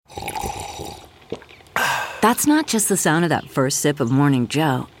That's not just the sound of that first sip of Morning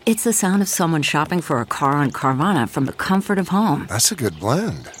Joe. It's the sound of someone shopping for a car on Carvana from the comfort of home. That's a good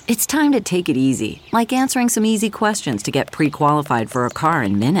blend. It's time to take it easy, like answering some easy questions to get pre-qualified for a car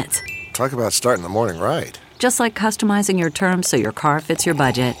in minutes. Talk about starting the morning right. Just like customizing your terms so your car fits your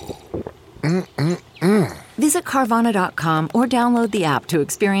budget. Visit Carvana.com or download the app to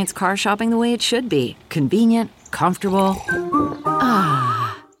experience car shopping the way it should be. Convenient, comfortable.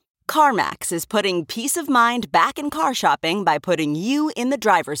 CarMax is putting peace of mind back in car shopping by putting you in the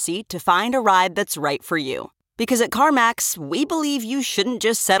driver's seat to find a ride that's right for you. Because at CarMax, we believe you shouldn't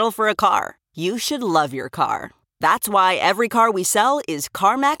just settle for a car. You should love your car. That's why every car we sell is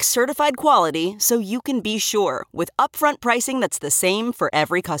CarMax certified quality, so you can be sure with upfront pricing that's the same for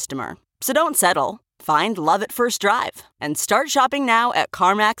every customer. So don't settle. Find love at first drive and start shopping now at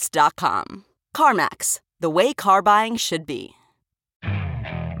CarMax.com. CarMax, the way car buying should be.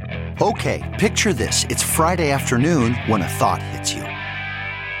 Okay, picture this. It's Friday afternoon when a thought hits you.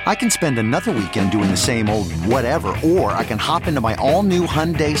 I can spend another weekend doing the same old whatever, or I can hop into my all-new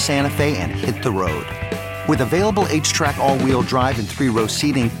Hyundai Santa Fe and hit the road. With available H-Track all-wheel drive and 3-row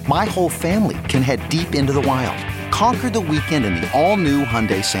seating, my whole family can head deep into the wild. Conquer the weekend in the all-new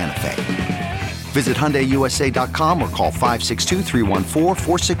Hyundai Santa Fe. Visit HyundaiUSA.com or call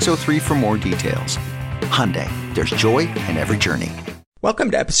 562-314-4603 for more details. Hyundai, there's joy in every journey.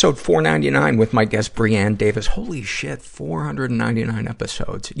 Welcome to episode 499 with my guest Brianne Davis. Holy shit, 499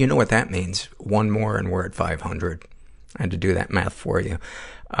 episodes. You know what that means. One more and we're at 500. I had to do that math for you.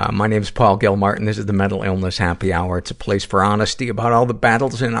 My name is Paul Gilmartin. This is the Mental Illness Happy Hour. It's a place for honesty about all the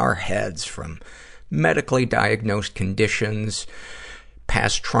battles in our heads, from medically diagnosed conditions,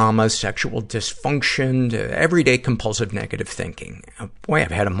 past traumas, sexual dysfunction, to everyday compulsive negative thinking. Boy,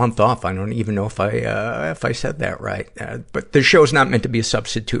 I've had a month off. I don't even know if I said that right. But the show's not meant to be a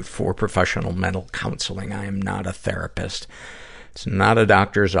substitute for professional mental counseling. I am not a therapist. It's not a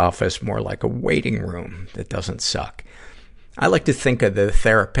doctor's office, more like a waiting room that doesn't suck. I like to think of the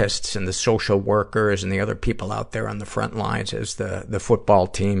therapists and the social workers and the other people out there on the front lines as the football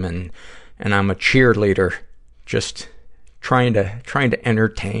team, and I'm a cheerleader, just trying to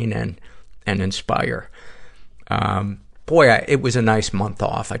entertain and inspire. It was a nice month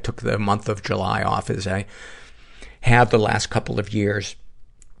off. I took the month of July off, as I have the last couple of years.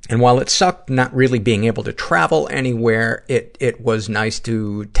 And while it sucked not really being able to travel anywhere, it was nice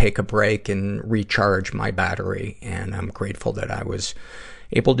to take a break and recharge my battery. And I'm grateful that I was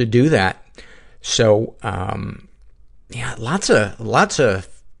able to do that. So, lots of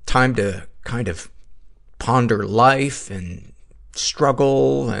time to kind of ponder life and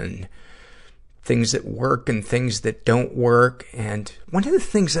struggle and things that work and things that don't work. And one of the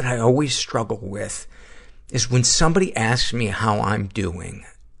things that I always struggle with is when somebody asks me how I'm doing.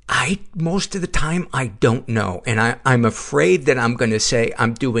 Most of the time, I don't know. And I'm afraid that I'm going to say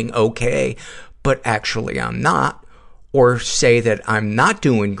I'm doing okay, but actually I'm not. Or say that I'm not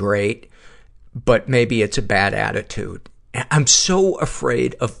doing great, but maybe it's a bad attitude. I'm so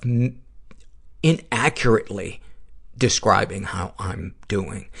afraid of inaccurately describing how I'm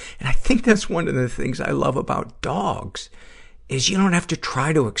doing. And I think that's one of the things I love about dogs, is you don't have to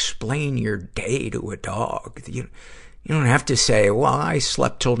try to explain your day to a dog. You don't have to say, well, I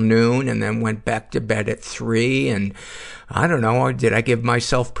slept till noon and then went back to bed at 3, and I don't know, did I give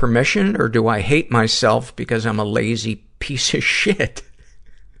myself permission, or do I hate myself because I'm a lazy piece of shit?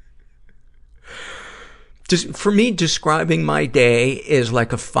 For me, describing my day is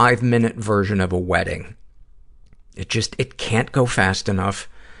like a 5-minute version of a wedding. It can't go fast enough.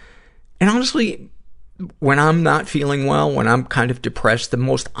 And honestly, when I'm not feeling well, when I'm kind of depressed, the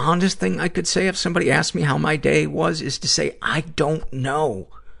most honest thing I could say if somebody asked me how my day was is to say, I don't know.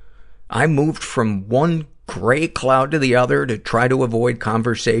 I moved from one gray cloud to the other to try to avoid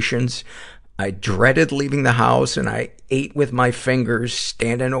conversations. I dreaded leaving the house, and I ate with my fingers,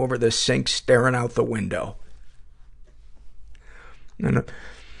 standing over the sink, staring out the window. And,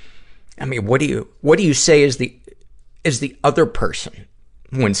 I mean, what do you say as the other person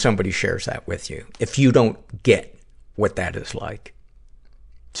when somebody shares that with you, if you don't get what that is like?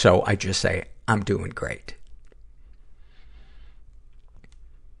 So I just say, I'm doing great.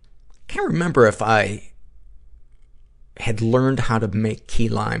 Can't remember if I had learned how to make key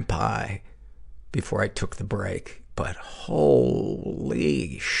lime pie before I took the break, but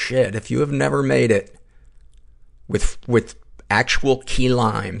holy shit, if you have never made it with actual key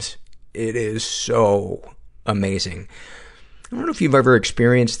limes, it is so amazing. I don't know if you've ever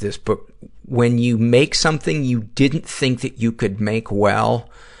experienced this, but when you make something you didn't think that you could make well,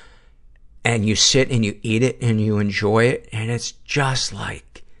 and you sit and you eat it and you enjoy it, and it's just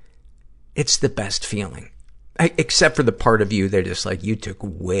like, it's the best feeling. except for the part of you that is like, you took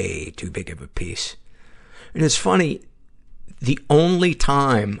way too big of a piece. And it's funny, the only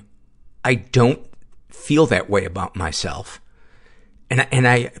time I don't feel that way about myself, and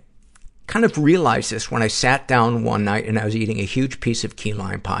I kind of realized this when I sat down one night and I was eating a huge piece of key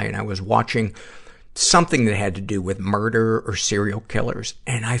lime pie and I was watching something that had to do with murder or serial killers,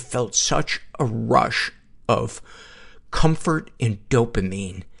 and I felt such a rush of comfort and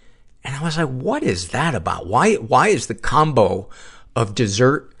dopamine. And I was like, what is that about? Why is the combo of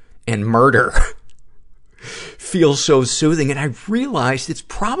dessert and murder feel so soothing? And I realized it's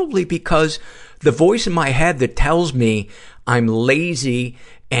probably because the voice in my head that tells me I'm lazy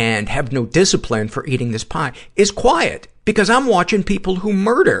and have no discipline for eating this pie is quiet, because I'm watching people who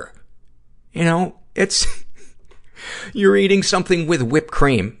murder. You know, it's, you're eating something with whipped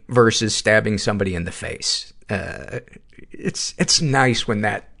cream versus stabbing somebody in the face. It's nice when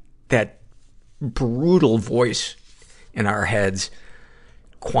that brutal voice in our heads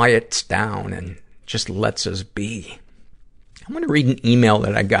quiets down and just lets us be. I'm going to read an email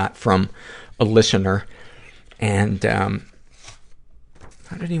that I got from a listener, and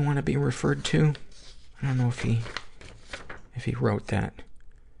how did he want to be referred to? I don't know if he wrote that.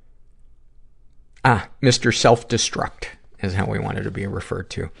 Mr. Self-Destruct is how we wanted to be referred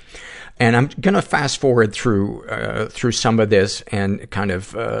to. And I'm gonna fast forward through some of this and kind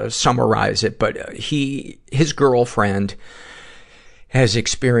of summarize it, but his girlfriend has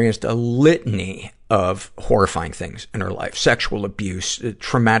experienced a litany of horrifying things in her life. Sexual abuse,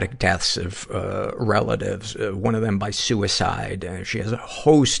 traumatic deaths of relatives, one of them by suicide. She has a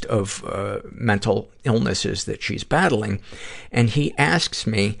host of mental illnesses that she's battling. And he asks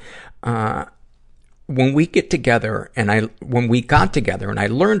me, when we got together and I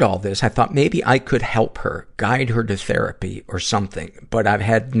learned all this, I thought maybe I could help her, guide her to therapy or something, but I've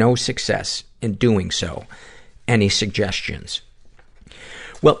had no success in doing so. Any suggestions?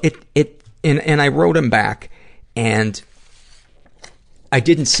 Well, and I wrote him back, and I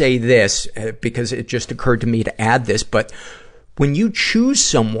didn't say this because it just occurred to me to add this, but when you choose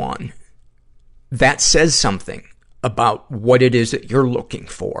someone, that says something about what it is that you're looking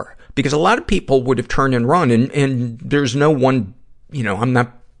for. Because a lot of people would have turned and run, and there's no one, I'm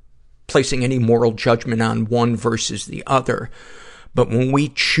not placing any moral judgment on one versus the other. But when we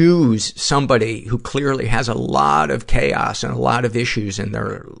choose somebody who clearly has a lot of chaos and a lot of issues in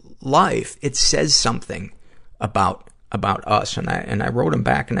their life, it says something about us. And I wrote him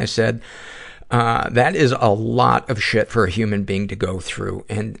back and I said, that is a lot of shit for a human being to go through.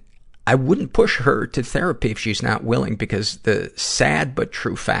 And I wouldn't push her to therapy if she's not willing, because the sad but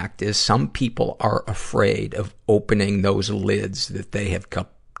true fact is some people are afraid of opening those lids that they have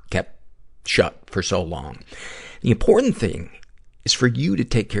kept shut for so long. The important thing is for you to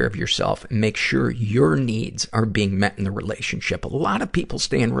take care of yourself and make sure your needs are being met in the relationship. A lot of people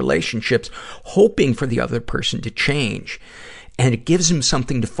stay in relationships hoping for the other person to change. And it gives them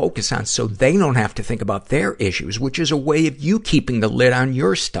something to focus on so they don't have to think about their issues, which is a way of you keeping the lid on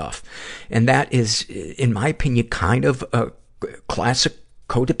your stuff. And that is, in my opinion, kind of a classic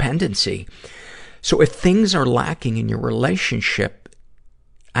codependency. So if things are lacking in your relationship,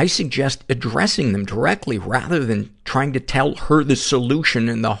 I suggest addressing them directly rather than trying to tell her the solution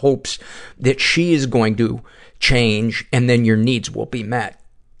in the hopes that she is going to change and then your needs will be met.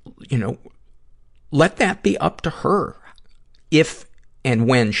 Let that be up to her. If and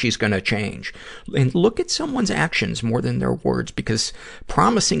when she's going to change. And look at someone's actions more than their words, because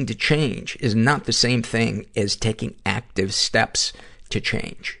promising to change is not the same thing as taking active steps to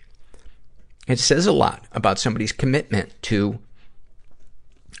change. It says a lot about somebody's commitment to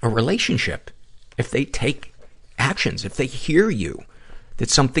a relationship if they take actions, if they hear you, that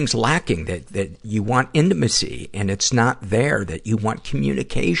something's lacking, that you want intimacy and it's not there, that you want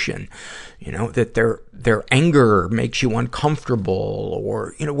communication, that their anger makes you uncomfortable,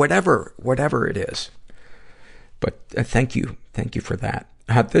 or, whatever it is. But thank you for that.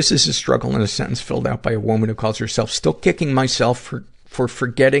 This is a struggle in a sentence filled out by a woman who calls herself still kicking myself for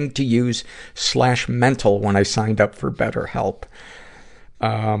forgetting to use /mental when I signed up for BetterHelp.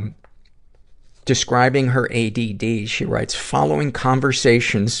 Describing her ADD, she writes, following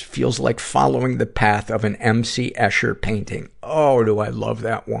conversations feels like following the path of an M.C. Escher painting. Oh, do I love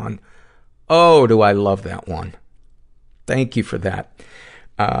that one. Thank you for that.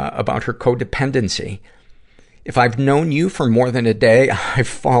 About her codependency. If I've known you for more than a day, I've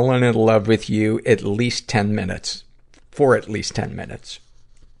fallen in love with you for at least 10 minutes.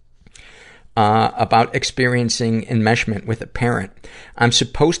 About experiencing enmeshment with a parent. I'm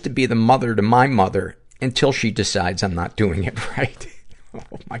supposed to be the mother to my mother until she decides I'm not doing it right.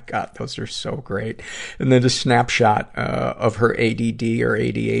 Oh my God, those are so great. And then a snapshot of her ADD or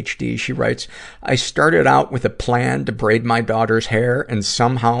ADHD. She writes, I started out with a plan to braid my daughter's hair and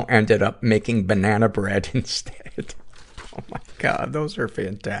somehow ended up making banana bread instead. Oh my God, those are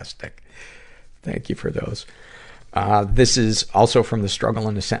fantastic. Thank you for those. This is also from the Struggle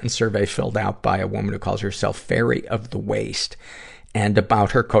in a Sentence survey filled out by a woman who calls herself Fairy of the Waist. And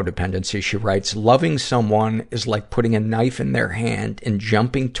about her codependency, she writes, loving someone is like putting a knife in their hand and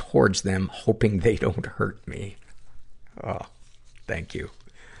jumping towards them, hoping they don't hurt me. Oh, thank you.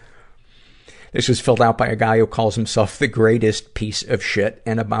 This was filled out by a guy who calls himself the greatest piece of shit.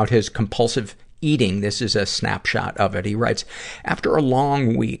 And about his compulsive eating, this is a snapshot of it. He writes, after a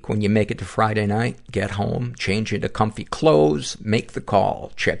long week, when you make it to Friday night, get home, change into comfy clothes, make the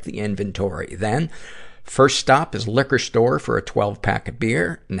call, check the inventory. Then, first stop is liquor store for a 12-pack of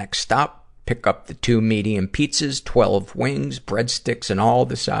beer. Next stop, pick up the 2 medium pizzas, 12 wings, breadsticks, and all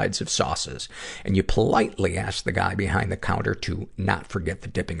the sides of sauces. And you politely ask the guy behind the counter to not forget the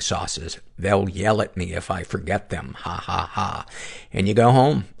dipping sauces. They'll yell at me if I forget them. Ha ha ha. And you go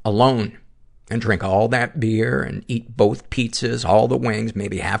home alone and drink all that beer and eat both pizzas, all the wings,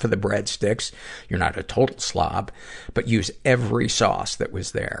 maybe half of the breadsticks. You're not a total slob, but use every sauce that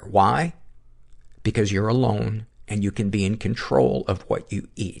was there. Why? Because you're alone and you can be in control of what you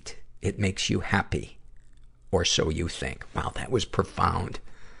eat. It makes you happy. Or so you think. Wow, that was profound.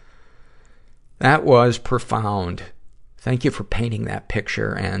 That was profound. Thank you for painting that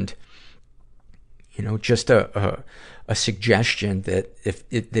picture and, just a suggestion that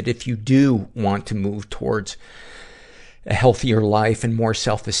if you do want to move towards a healthier life and more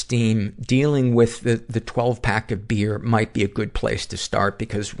self-esteem, dealing with the 12-pack of beer might be a good place to start,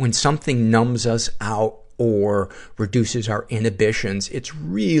 because when something numbs us out or reduces our inhibitions, it's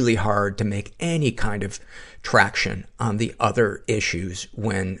really hard to make any kind of traction on the other issues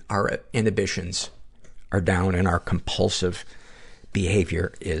when our inhibitions are down and our compulsive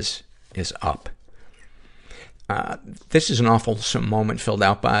behavior is up. This is an awfulsome moment filled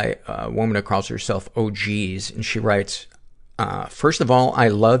out by a woman who calls herself OGs, and she writes, first of all, I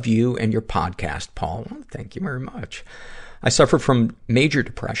love you and your podcast, Paul. Well, thank you very much. I suffer from major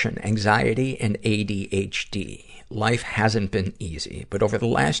depression, anxiety, and ADHD. Life hasn't been easy, but over the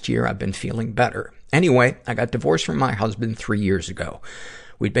last year, I've been feeling better. Anyway, I got divorced from my husband 3 years ago.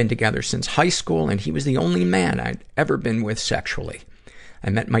 We'd been together since high school, and he was the only man I'd ever been with sexually. I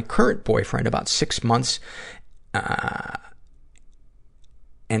met my current boyfriend about 6 months,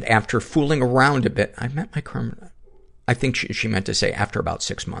 and after fooling around a bit, I think she meant to say after about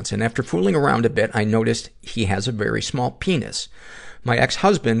 6 months. And after fooling around a bit, I noticed he has a very small penis. My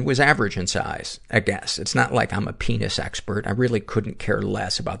ex-husband was average in size, I guess. It's not like I'm a penis expert. I really couldn't care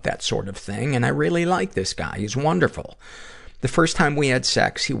less about that sort of thing. And I really like this guy. He's wonderful. The first time we had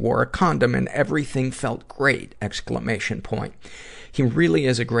sex, he wore a condom and everything felt great! ! He really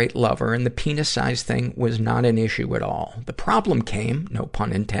is a great lover, and the penis size thing was not an issue at all. The problem came, no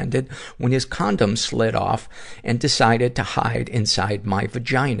pun intended, when his condom slid off and decided to hide inside my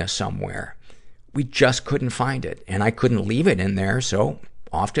vagina somewhere. We just couldn't find it, and I couldn't leave it in there, so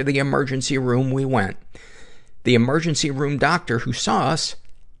off to the emergency room we went. The emergency room doctor who saw us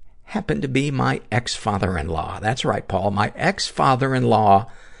happened to be my ex-father-in-law. That's right, Paul. My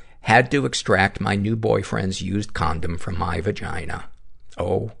ex-father-in-law had to extract my new boyfriend's used condom from my vagina.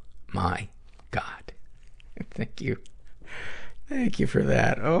 Oh my God. Thank you. Thank you for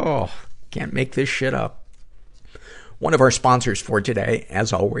that. Oh, can't make this shit up. One of our sponsors for today,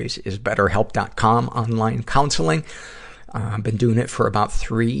 as always, is BetterHelp.com online counseling. I've been doing it for about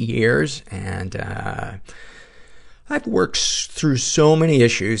 3 years, and I've worked through so many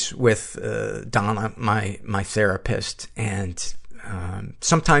issues with Donna, my therapist, and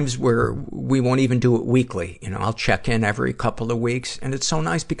sometimes we won't even do it weekly. I'll check in every couple of weeks, and it's so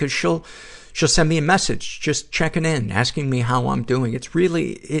nice because she'll send me a message just checking in, asking me how I'm doing.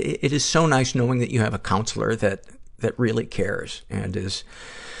 It is so nice knowing that you have a counselor that really cares and is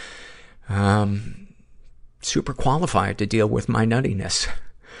super qualified to deal with my nuttiness.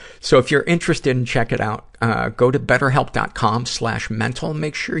 So if you're interested in check it out, go to betterhelp.com/mental.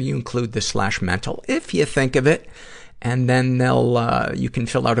 Make sure you include the /mental if you think of it. And then you can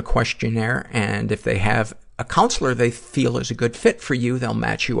fill out a questionnaire, and if they have a counselor they feel is a good fit for you, they'll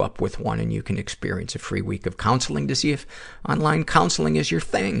match you up with one, and you can experience a free week of counseling to see if online counseling is your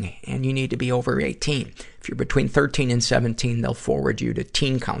thing, and you need to be over 18. If you're between 13 and 17, they'll forward you to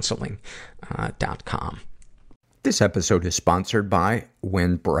teencounseling.com. This episode is sponsored by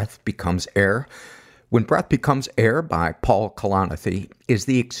When Breath Becomes Air. When Breath Becomes Air by Paul Kalanithi is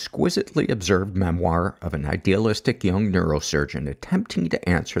the exquisitely observed memoir of an idealistic young neurosurgeon attempting to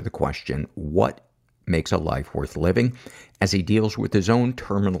answer the question, what makes a life worth living, as he deals with his own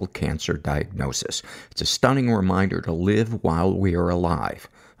terminal cancer diagnosis. It's a stunning reminder to live while we are alive.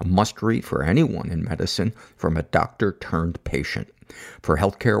 A must-read for anyone in medicine, from a doctor-turned-patient. For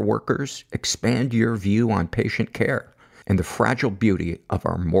healthcare workers, expand your view on patient care and the fragile beauty of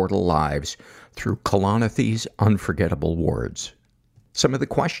our mortal lives through Kalanithi's unforgettable words. Some of the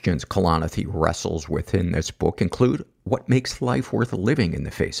questions Kalanithi wrestles with in this book include, what makes life worth living in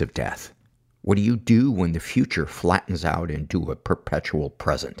the face of death? What do you do when the future flattens out into a perpetual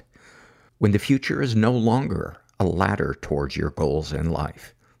present? When the future is no longer a ladder towards your goals in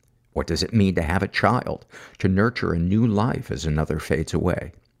life? What does it mean to have a child, to nurture a new life as another fades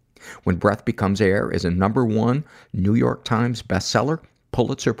away? When Breath Becomes Air is a #1 New York Times bestseller,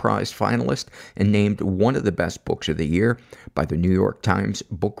 Pulitzer Prize finalist, and named one of the best books of the year by the New York Times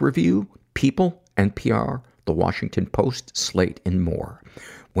Book Review, People, NPR, The Washington Post, Slate, and more.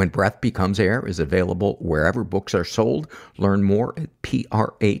 When Breath Becomes Air is available wherever books are sold. Learn more at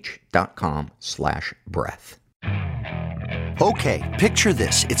prh.com/breath. Okay, picture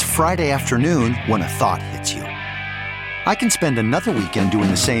this. It's Friday afternoon when a thought hits you. I can spend another weekend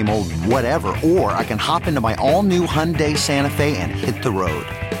doing the same old whatever, or I can hop into my all-new Hyundai Santa Fe and hit the road.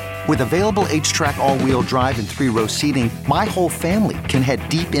 With available H-Track all-wheel drive and 3-row seating, my whole family can head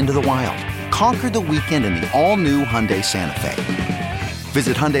deep into the wild. Conquer the weekend in the all-new Hyundai Santa Fe.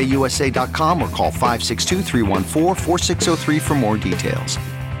 Visit HyundaiUSA.com or call 562-314-4603 for more details.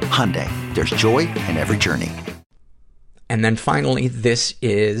 Hyundai, there's joy in every journey. And then finally, this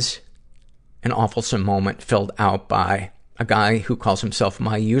is an awfulsome moment filled out by a guy who calls himself,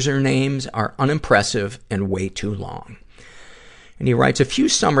 "My usernames are unimpressive and way too long." And he writes, a few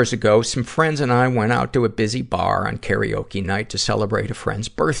summers ago, some friends and I went out to a busy bar on karaoke night to celebrate a friend's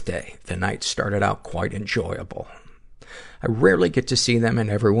birthday. The night started out quite enjoyable. I rarely get to see them,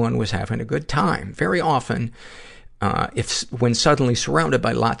 and everyone was having a good time. Very often, when suddenly surrounded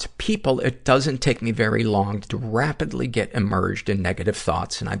by lots of people, it doesn't take me very long to rapidly get immersed in negative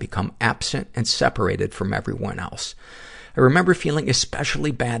thoughts, and I become absent and separated from everyone else. I remember feeling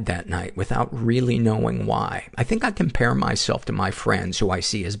especially bad that night without really knowing why. I think I compare myself to my friends who I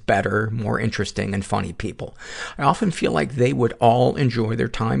see as better, more interesting, and funny people. I often feel like they would all enjoy their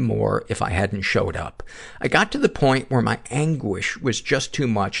time more if I hadn't showed up. I got to the point where my anguish was just too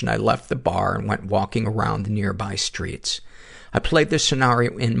much, and I left the bar and went walking around the nearby streets. I played this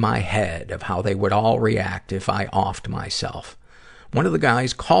scenario in my head of how they would all react if I offed myself. One of the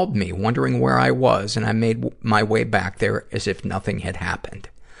guys called me, wondering where I was, and I made my way back there as if nothing had happened.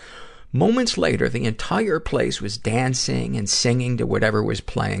 Moments later, the entire place was dancing and singing to whatever was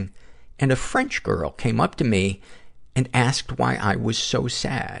playing, and a French girl came up to me and asked why I was so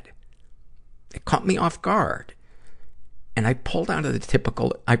sad. It caught me off guard, and I pulled out the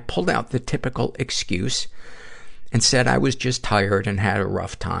typical excuse and said I was just tired and had a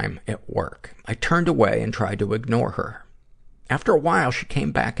rough time at work. I turned away and tried to ignore her. After a while, she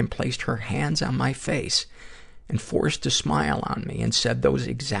came back and placed her hands on my face and forced a smile on me and said those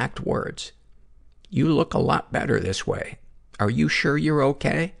exact words. "You look a lot better this way. Are you sure you're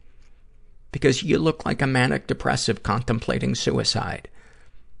okay? Because you look like a manic depressive contemplating suicide."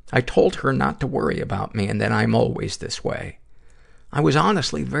 I told her not to worry about me and that I'm always this way. I was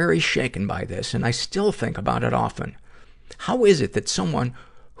honestly very shaken by this, and I still think about it often. How is it that someone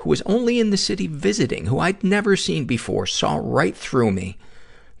who was only in the city visiting, who I'd never seen before, saw right through me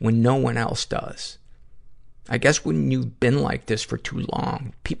when no one else does? I guess when you've been like this for too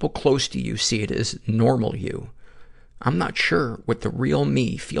long, people close to you see it as normal you. I'm not sure what the real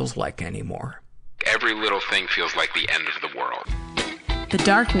me feels like anymore. Every little thing feels like the end of the world. The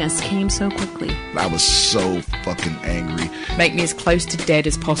darkness came so quickly. I was so fucking angry. Make me as close to dead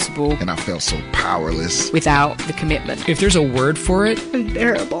as possible. And I felt so powerless. Without the commitment. If there's a word for it,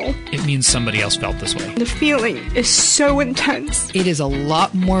 unbearable. It means somebody else felt this way. The feeling is so intense. It is a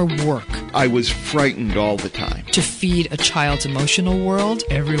lot more work. I was frightened all the time. To feed a child's emotional world,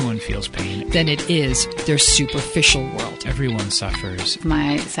 everyone feels pain, than it is their superficial world. Everyone suffers.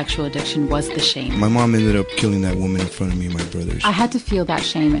 My sexual addiction was the shame. My mom ended up killing that woman in front of me and my brothers. I had to feel that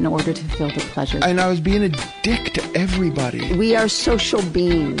shame in order to feel the pleasure. And I was being a dick to everybody. We are social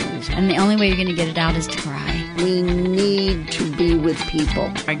beings. And the only way you're going to get it out is to cry. We need to be with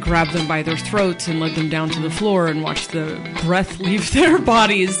people. I grabbed them by their throats and led them down to the floor and watched the breath leave their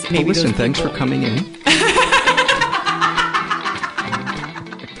bodies. Well, listen, thanks for coming in.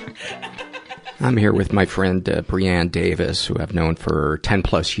 I'm here with my friend Brianne Davis, who I've known for 10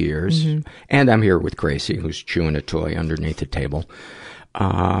 plus years. Mm-hmm. And I'm here with Gracie, who's chewing a toy underneath the table.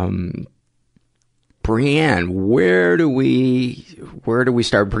 Brianne, where do we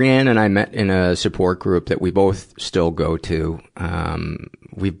start? Brianne and I met in a support group that we both still go to.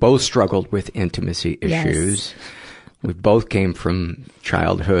 We both struggled with intimacy issues. Yes. We both came from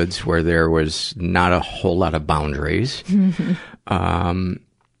childhoods where there was not a whole lot of boundaries.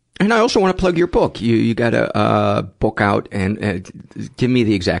 And I also want to plug your book. You got a book out, and give me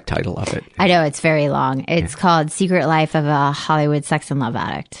the exact title of it. I know, it's very long. It's called Secret Life of a Hollywood Sex and Love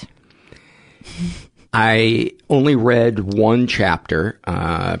Addict. I only read one chapter.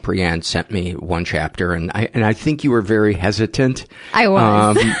 Brianne sent me one chapter, and I think you were very hesitant. I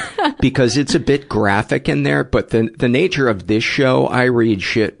was. Because it's a bit graphic in there, but the nature of this show, I read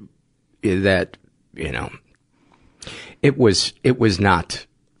shit that, it was not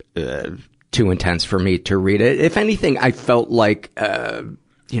too intense for me to read it. If anything, I felt like, a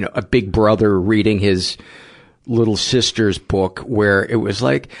big brother reading his little sister's book, where it was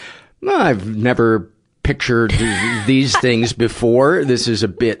like, I've never pictured these things before. This is a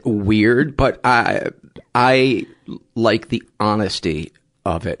bit weird, but I like the honesty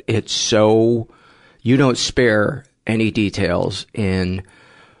of it. It's so, you don't spare any details in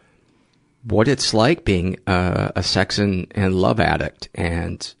what it's like being a sex and love addict.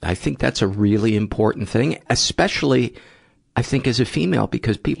 And I think that's a really important thing, especially, I think, as a female,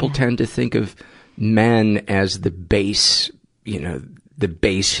 because people tend to think of men as the base, the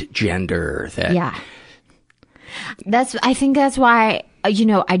base gender that. Yeah. I think that's why,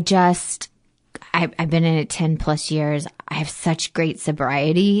 I've been in it 10 plus years. I have such great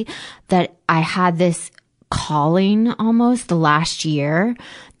sobriety that I had this calling almost the last year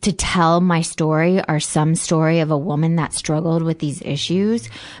to tell my story, or some story of a woman that struggled with these issues,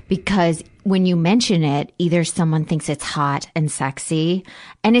 because when you mention it, either someone thinks it's hot and sexy,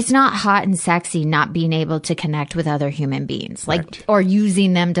 and it's not hot and sexy not being able to connect with other human beings, like, or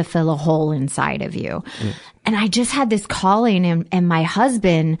using them to fill a hole inside of you. Mm. And I just had this calling, and my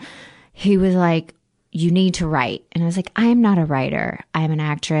husband, he was like, you need to write. And I was like, I am not a writer. I am an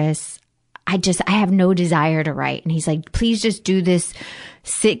actress. I have no desire to write. And he's like, please just do this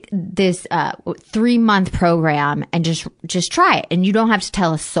 3-month program and just try it. And you don't have to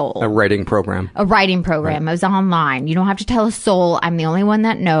tell a soul. A writing program. Right. It was online. You don't have to tell a soul. I'm the only one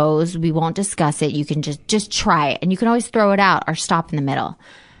that knows. We won't discuss it. You can just try it. And you can always throw it out or stop in the middle.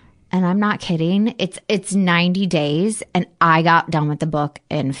 And I'm not kidding. It's 90 days, and I got done with the book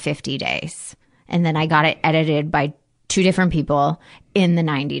in 50 days. And then I got it edited by 2 different people in the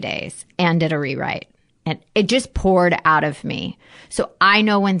 90 days and did a rewrite. And it just poured out of me. So I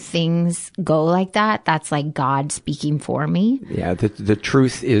know when things go like that, that's like God speaking for me. Yeah, the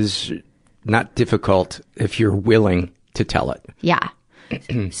truth is not difficult if you're willing to tell it. Yeah.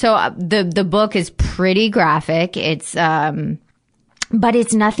 So the book is pretty graphic. It's but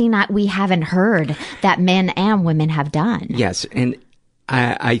it's nothing that we haven't heard that men and women have done. Yes, and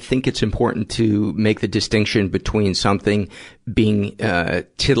I think it's important to make the distinction between something being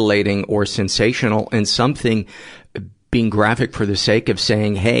titillating or sensational and something being graphic for the sake of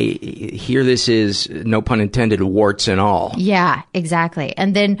saying, hey, here this is, no pun intended, warts and all. Yeah, exactly.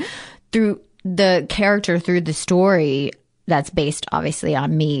 And then through the character, through the story that's based obviously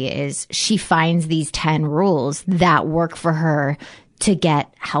on me, is she finds these 10 rules that work for her to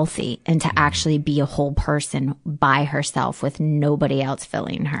get healthy and to actually be a whole person by herself with nobody else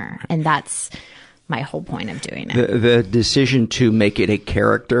filling her. And that's my whole point of doing it. The decision to make it a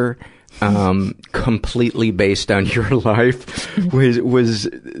character completely based on your life was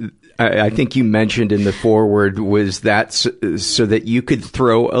I think you mentioned in the foreword, was that so that you could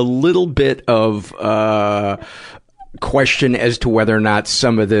throw a little bit of question as to whether or not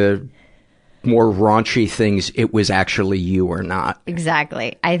some of the more raunchy things, it was actually you or not.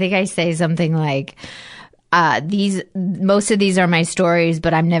 Exactly. I think I say something like, most of these are my stories,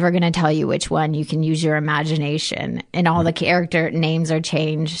 but I'm never going to tell you which one. You can use your imagination, and all the character names are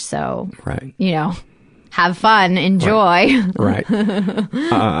changed. So, right. Have fun, enjoy. Right.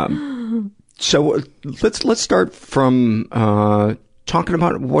 So let's start from, talking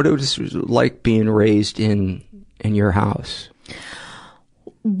about what it was like being raised in your house.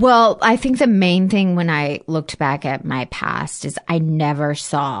 Well, I think the main thing when I looked back at my past is I never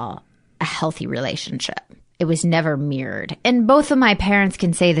saw a healthy relationship. It was never mirrored. And both of my parents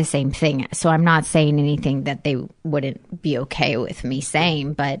can say the same thing. So I'm not saying anything that they wouldn't be okay with me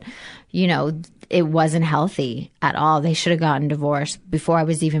saying, but, it wasn't healthy at all. They should have gotten divorced before I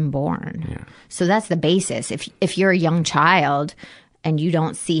was even born. Yeah. So that's the basis. If you're a young child, and you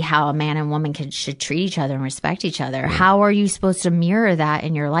don't see how a man and woman should treat each other and respect each other, how are you supposed to mirror that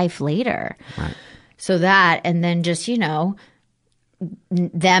in your life later? Right. So that, and then just, you know,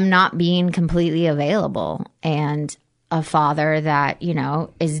 them not being completely available, and a father that, you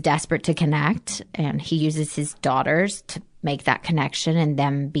know, is desperate to connect, and he uses his daughters to make that connection, and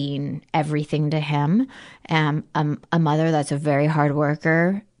them being everything to him. A mother that's a very hard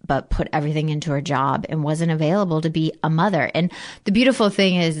worker, but put everything into her job and wasn't available to be a mother. And the beautiful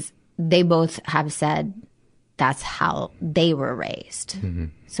thing is they both have said that's how they were raised. Mm-hmm.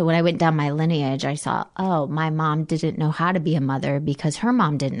 So when I went down my lineage, I saw, oh, my mom didn't know how to be a mother because her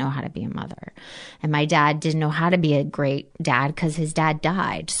mom didn't know how to be a mother. And my dad didn't know how to be a great dad because his dad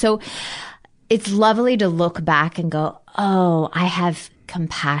died. So it's lovely to look back and go, oh, I have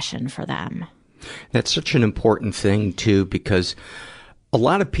compassion for them. That's such an important thing, too, because a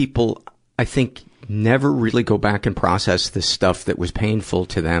lot of people, I think, never really go back and process the stuff that was painful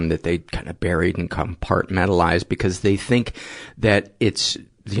to them, that they kind of buried and compartmentalized, because they think that it's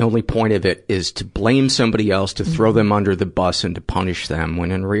the only point of it is to blame somebody else, to throw them under the bus and to punish them,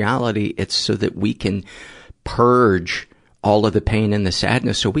 when in reality it's so that we can purge all of the pain and the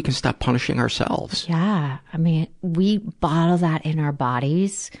sadness so we can stop punishing ourselves. Yeah. I mean, we bottle that in our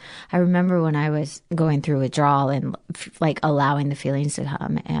bodies. I remember when I was going through withdrawal and like allowing the feelings to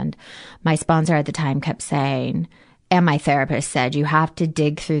come, and my sponsor at the time kept saying, and my therapist said, you have to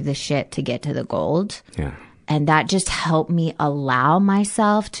dig through the shit to get to the gold. Yeah. And that just helped me allow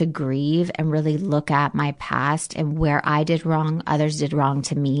myself to grieve and really look at my past and where I did wrong, others did wrong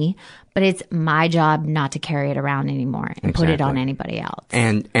to me. But it's my job not to carry it around anymore and put it on anybody else.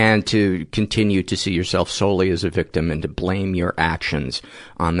 And to continue to see yourself solely as a victim and to blame your actions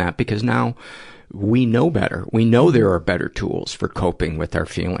on that, because now we know better. We know there are better tools for coping with our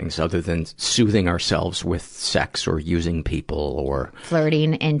feelings other than soothing ourselves with sex or using people or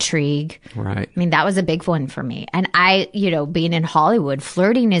flirting, intrigue. Right. I mean, that was a big one for me. And I, you know, being in Hollywood,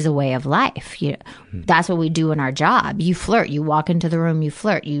 flirting is a way of life. That's what we do in our job. You flirt, you walk into the room, you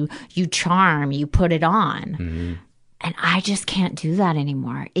flirt, you charm, you put it on. Mm-hmm. And I just can't do that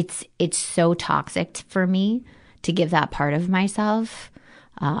anymore. It's so toxic for me to give that part of myself.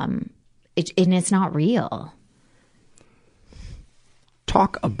 And it's not real.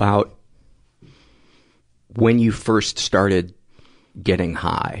 Talk about when you first started getting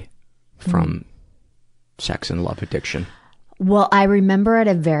high from sex and love addiction. Well, I remember at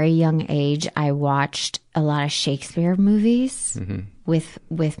a very young age, I watched a lot of Shakespeare movies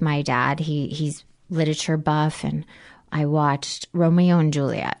with my dad. He's literature buff, and I watched Romeo and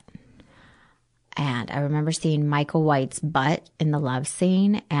Juliet. And I remember seeing Michael White's butt in the love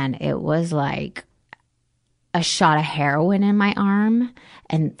scene, and it was like a shot of heroin in my arm,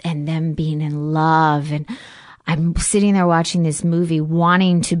 and them being in love. And I'm sitting there watching this movie,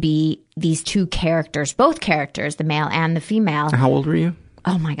 wanting to be these two characters, both characters, the male and the female. How old were you?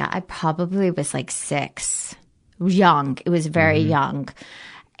 Oh my God, I probably was like 6. Young. It was very young.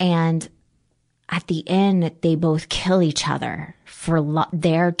 And at the end, they both kill each other for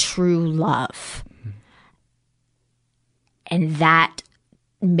their true love. And that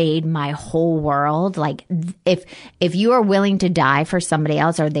made my whole world, like, if you are willing to die for somebody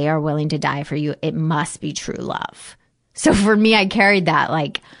else or they are willing to die for you, it must be true love. So for me, I carried that,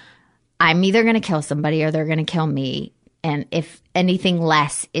 like, I'm either going to kill somebody or they're going to kill me. And if anything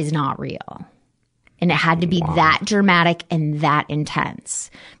less is not real. And it had to be that dramatic and that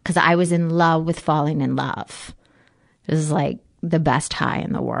intense, because I was in love with falling in love. It was like the best high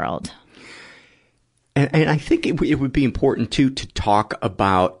in the world. And I think it would be important, too, to talk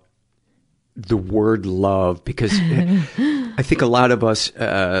about the word love, because I think a lot of us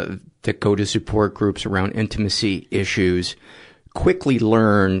that go to support groups around intimacy issues quickly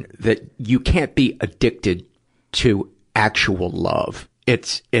learn that you can't be addicted to actual love.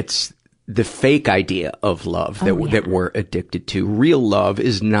 It's the fake idea of love that we're addicted to. Real love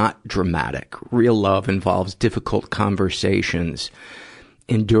is not dramatic. Real love involves difficult conversations,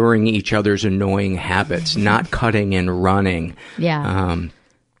 enduring each other's annoying habits, not cutting and running. Yeah.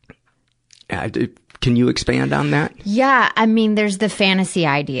 Can you expand on that? Yeah. I mean, there's the fantasy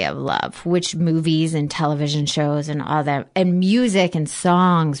idea of love, which movies and television shows and all that, and music and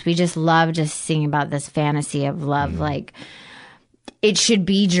songs, we just love to sing about this fantasy of love. Like, it should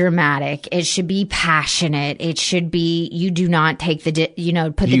be dramatic. It should be passionate. It should be, you do not take put the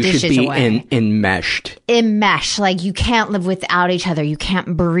dishes away. You should be enmeshed. Enmeshed. Like, you can't live without each other. You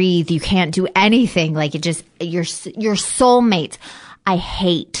can't breathe. You can't do anything. Like, it just, your soulmates. I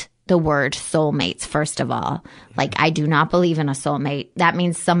hate the word soulmates, first of all. Like, I do not believe in a soulmate. That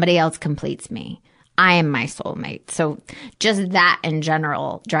means somebody else completes me. I am my soulmate. So just that in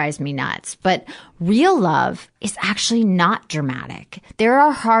general drives me nuts. But real love is actually not dramatic. There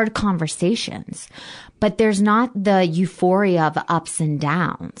are hard conversations, but there's not the euphoria of ups and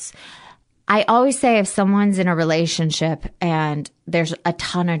downs. I always say if someone's in a relationship and there's a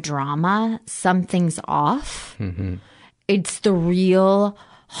ton of drama, something's off. Mm-hmm. It's the real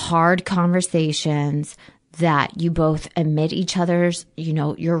hard conversations that you both admit each other's,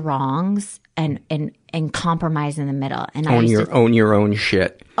 your wrongs and compromise in the middle. And own your own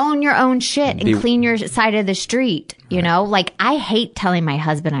shit. Own your own shit and clean your side of the street. Like I hate telling my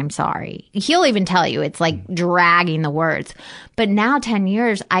husband I'm sorry. He'll even tell you it's like dragging the words. But now 10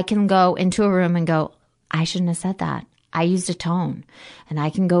 years, I can go into a room and go, I shouldn't have said that. I used a tone. And I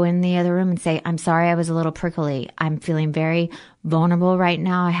can go in the other room and say, I'm sorry I was a little prickly. I'm feeling very vulnerable right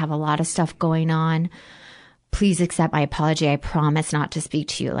now. I have a lot of stuff going on. Please accept my apology. I promise not to speak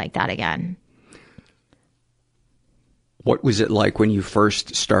to you like that again. What was it like when you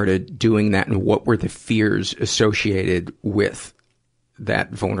first started doing that, and what were the fears associated with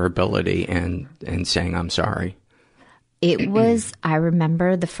that vulnerability and saying, I'm sorry? It was, I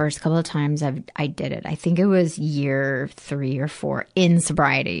remember the first couple of times I did it. I think it was year 3 or 4 in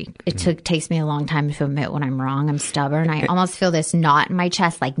sobriety. It takes me a long time to admit when I'm wrong. I'm stubborn. I almost feel this knot in my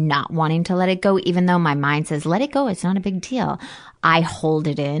chest, like not wanting to let it go, even though my mind says, let it go. It's not a big deal. I hold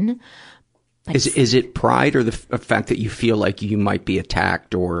it in. Is it pride or the fact that you feel like you might be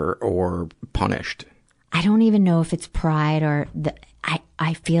attacked or punished? I don't even know if it's pride or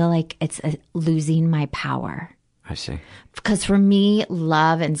I feel like it's losing my power. I see. Because for me,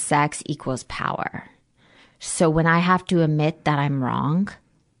 love and sex equals power. So when I have to admit that I'm wrong,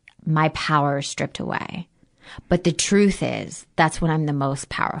 my power is stripped away. But the truth is, that's when I'm the most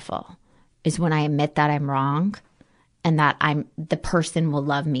powerful, is when I admit that I'm wrong and that the person will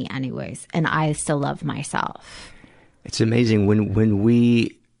love me anyways, and I still love myself. It's amazing when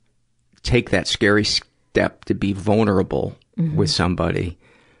we take that scary step to be vulnerable with somebody,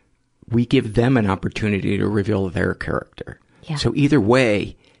 we give them an opportunity to reveal their character. Yeah. So either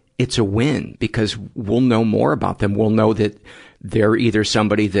way, it's a win because we'll know more about them. We'll know that they're either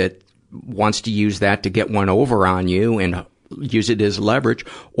somebody that wants to use that to get one over on you and use it as leverage,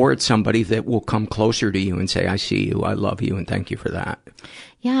 or it's somebody that will come closer to you and say, I see you, I love you, and thank you for that.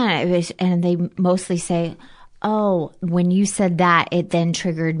 Yeah, and they mostly say, oh, when you said that, it then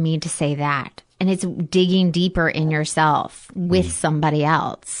triggered me to say that. And it's digging deeper in yourself with somebody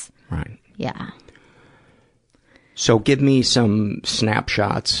else. Right. Yeah. So give me some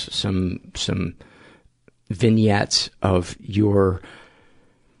snapshots, some vignettes of your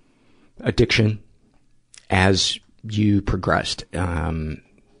addiction as you progressed. We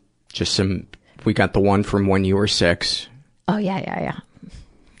got the one from when you were 6. Oh, yeah.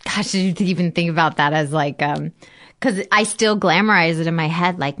 Gosh, did you even think about that as like, because I still glamorize it in my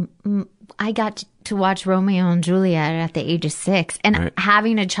head. Like, I got to watch Romeo and Juliet at the age of 6. And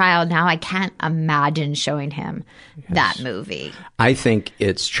having a child now, I can't imagine showing him that movie. I think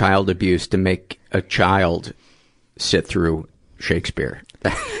it's child abuse to make a child sit through Shakespeare.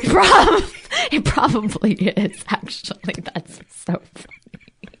 It probably is, actually. That's so funny.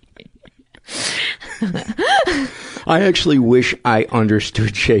 I actually wish I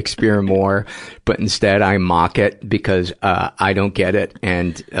understood Shakespeare more, but instead I mock it because I don't get it,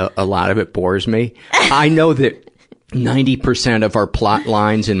 and a lot of it bores me. I know that 90% of our plot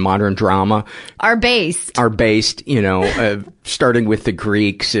lines in modern drama are based, starting with the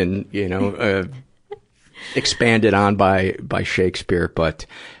Greeks and, expanded on by Shakespeare, but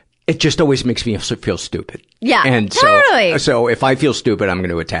it just always makes me feel stupid. Yeah, and totally. So if I feel stupid, I'm going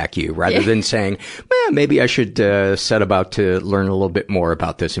to attack you rather than saying, well, maybe I should set about to learn a little bit more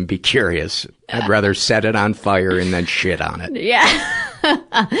about this and be curious. I'd rather set it on fire and then shit on it. Yeah.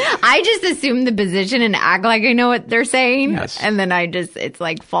 I just assume the position and act like I know what they're saying. Yes. And then it's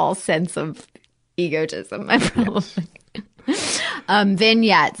like false sense of egotism. Yes.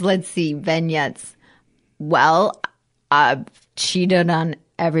 Vignettes. Let's see. Vignettes. Well, I've cheated on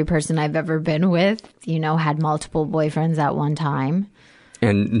every person I've ever been with, had multiple boyfriends at one time.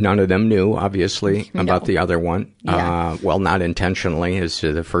 And none of them knew, obviously, about the other one. Yeah. Well, not intentionally, as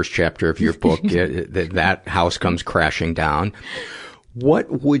the first chapter of your book, that house comes crashing down.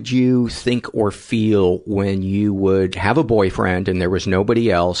 What would you think or feel when you would have a boyfriend and there was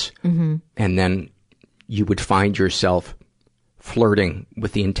nobody else, and then you would find yourself flirting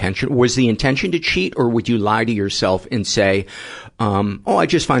with the intention? Was the intention to cheat, or would you lie to yourself and say, I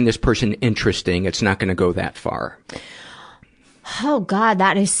just find this person interesting, it's not going to go that far? Oh, God,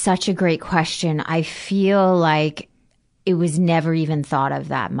 that is such a great question. I feel like it was never even thought of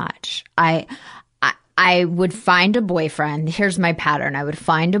that much. I I would find a boyfriend. Here's my pattern. I would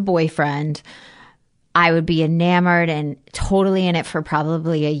find a boyfriend. I would be enamored and totally in it for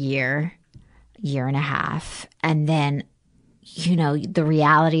probably a year and a half. And then, you know, the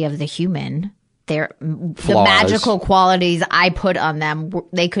reality of the human, the magical qualities I put on them,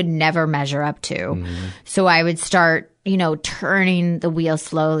 they could never measure up to. Mm-hmm. So I would start, you know, turning the wheel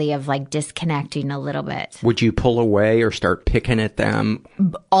slowly of like disconnecting a little bit. Would you pull away or start picking at them?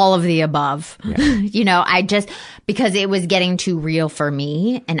 All of the above. Yeah. You know, because it was getting too real for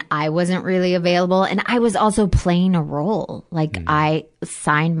me and I wasn't really available. And I was also playing a role. Like I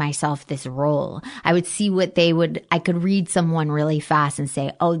signed myself this role. I would see I could read someone really fast and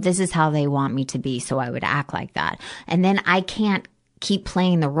say, oh, this is how they want me to be. So I would act like that. And then I can't keep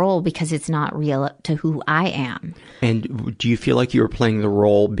playing the role because it's not real to who I am. And do you feel like you were playing the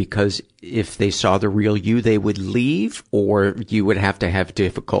role because if they saw the real you, they would leave, or you would have to have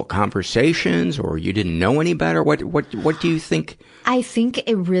difficult conversations, or you didn't know any better? What do you think? I think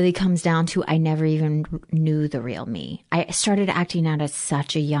it really comes down to I never even knew the real me. I started acting out at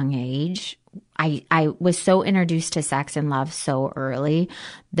such a young age. I was so introduced to sex and love so early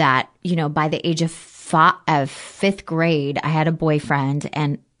that, you know, by the age of fifth grade, I had a boyfriend,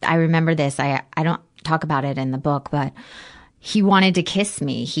 and I remember this. I don't talk about it in the book, but he wanted to kiss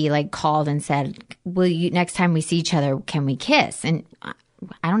me. He like called and said, next time we see each other, can we kiss? And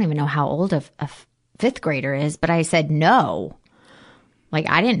I don't even know how old a fifth grader is, but I said no. Like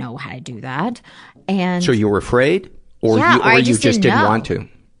I didn't know how to do that. And so you were afraid, or you just didn't want to?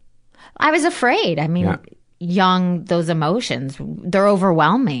 I was afraid. I mean, young, those emotions, they're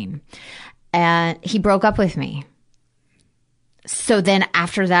overwhelming. And he broke up with me. So then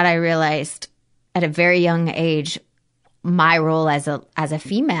after that, I realized at a very young age, my role as a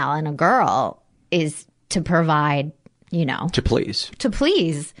female and a girl is to provide, you know. To please.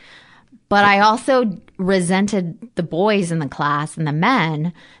 But I also resented the boys in the class and the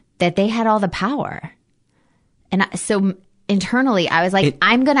men that they had all the power. And so internally, I was like,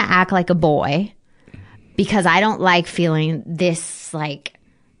 I'm going to act like a boy because I don't like feeling this like,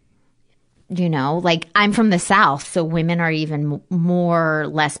 you know, like I'm from the South, so women are even more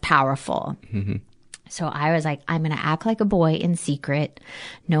less powerful. Mm-hmm. So I was like, I'm going to act like a boy in secret.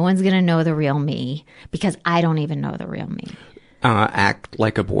 No one's going to know the real me because I don't even know the real me. Act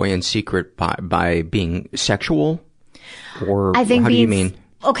like a boy in secret by being sexual? Or I think how do you mean?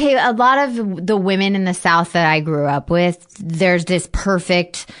 Okay, a lot of the women in the South that I grew up with, there's this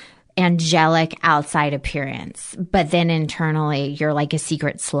perfect angelic outside appearance. But then internally, you're like a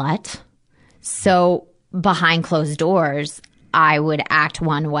secret slut. So behind closed doors, I would act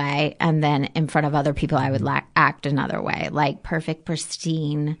one way, and then in front of other people, I would act another way, like perfect,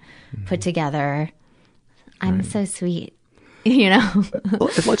 pristine, put together. I'm so sweet, you know.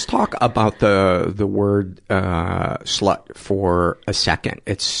 Let's talk about the word slut for a second.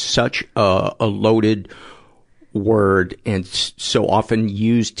 It's such a loaded word and so often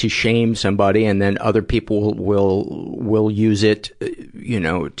used to shame somebody, and then other people will use it, you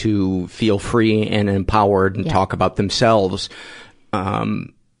know, to feel free and empowered and talk about themselves.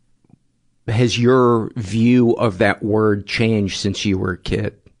 Has your view of that word changed since you were a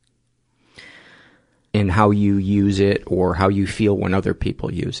kid? In how you use it or how you feel when other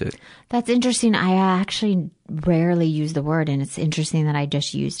people use it? That's interesting. I actually rarely use the word, and it's interesting that I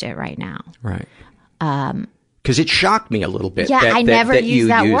just used it right now. Right. Because it shocked me a little bit. Yeah, I never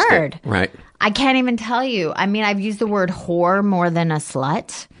used that word. Right. I can't even tell you. I mean, I've used the word whore more than a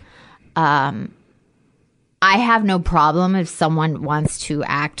slut. I have no problem if someone wants to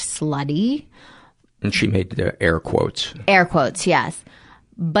act slutty. And she made the air quotes. Air quotes, yes.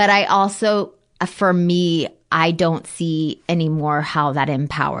 But I also, for me, I don't see anymore how that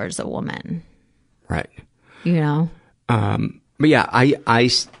empowers a woman. Right. You know? But yeah, I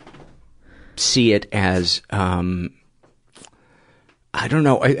see it as, I don't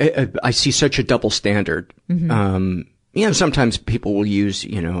know, I see such a double standard. Mm-hmm. You know, sometimes people will use,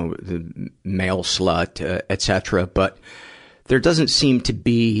 you know, the male slut, etc., but there doesn't seem to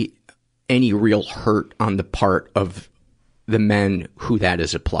be any real hurt on the part of the men who that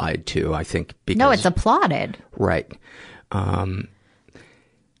is applied to, I think. Because, no, it's applauded. Right.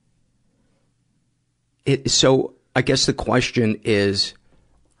 So I guess the question is,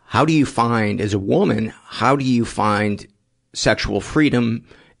 how do you find, as a woman, how do you find sexual freedom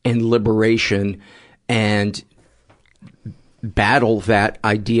and liberation and battle that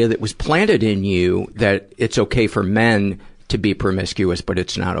idea that was planted in you that it's okay for men to be promiscuous, but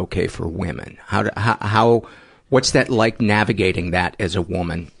it's not okay for women? What's that like, navigating that as a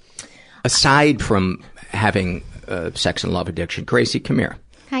woman, aside from having sex and love addiction? Gracie, come here.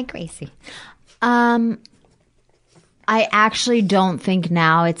 Hi, Gracie. I actually don't think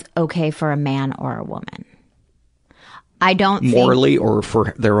now it's okay for a man or a woman. I don't morally or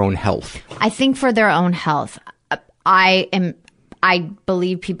for their own health. I think for their own health. I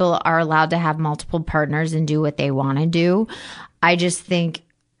believe people are allowed to have multiple partners and do what they want to do. I just think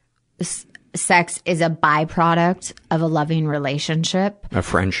sex is a byproduct of a loving relationship. A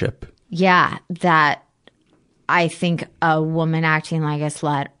friendship. Yeah, that I think a woman acting like a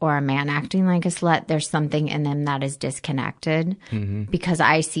slut or a man acting like a slut, there's something in them that is disconnected. Mm-hmm. Because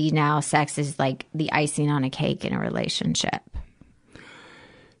I see now sex is like the icing on a cake in a relationship.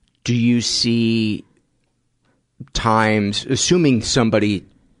 Do you see times, assuming somebody,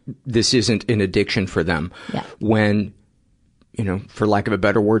 this isn't an addiction for them, when, you know, for lack of a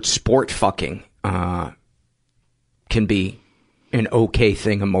better word, sport fucking can be an okay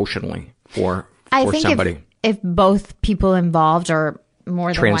thing emotionally for somebody? If both people involved are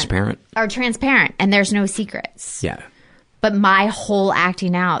more than transparent, are transparent, and there's no secrets. Yeah. But my whole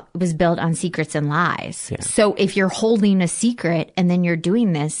acting out was built on secrets and lies. Yeah. So if you're holding a secret and then you're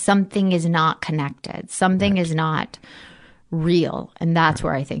doing this, something is not connected. Something is not real. And that's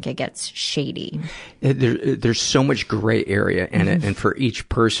where I think it gets shady. There's so much gray area in it. And for each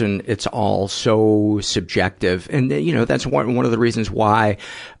person, it's all so subjective. And, you know, that's one of the reasons why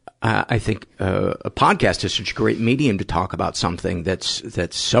I think a podcast is such a great medium to talk about something that's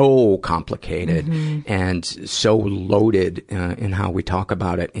so complicated and so loaded in how we talk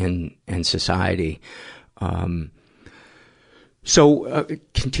about it in society. So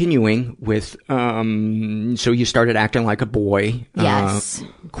continuing with, so you started acting like a boy. Yes.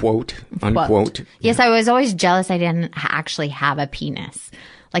 Quote, unquote. Yes, I was always jealous I didn't actually have a penis.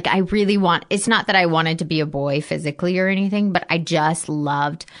 Like, I really it's not that I wanted to be a boy physically or anything, but I just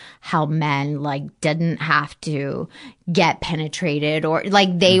loved how men, like, didn't have to get penetrated or,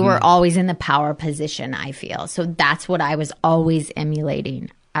 like, they were always in the power position, I feel. So that's what I was always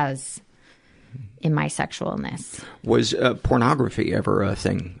emulating as in my sexualness. Was pornography ever a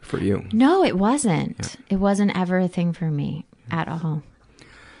thing for you? No, it wasn't. Yeah. It wasn't ever a thing for me at all.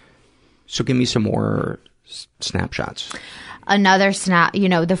 So give me some more snapshots. Another you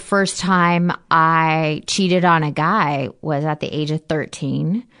know, the first time I cheated on a guy was at the age of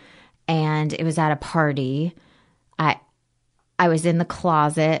 13, and it was at a party. I was in the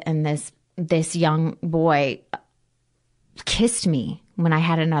closet, and this young boy kissed me when I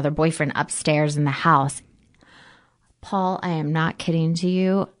had another boyfriend upstairs in the house. Paul, I am not kidding to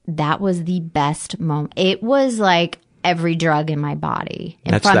you. That was the best moment. It was like every drug in my body.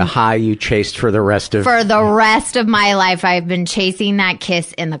 That's the high you chased for the rest of... For the rest of my life, I've been chasing that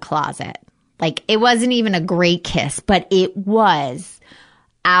kiss in the closet. Like, it wasn't even a great kiss, but it was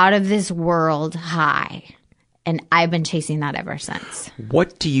out of this world high. And I've been chasing that ever since.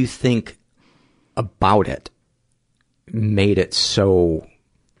 What do you think about it made it so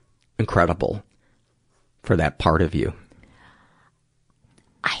incredible for that part of you?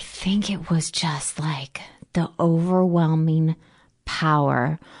 I think it was just like the overwhelming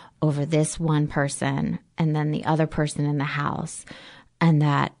power over this one person and then the other person in the house, and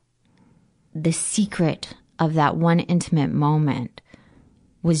that the secret of that one intimate moment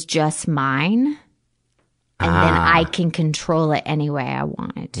was just mine, and then I can control it any way I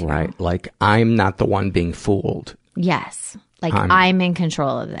want it to. Right. Like, I'm not the one being fooled. Yes. Like, I'm in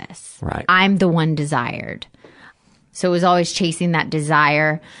control of this. Right. I'm the one desired. So it was always chasing that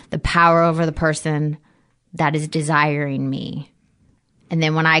desire, the power over the person that is desiring me. And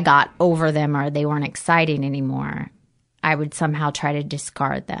then when I got over them or they weren't exciting anymore, I would somehow try to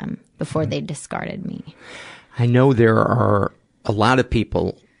discard them before they discarded me. I know there are a lot of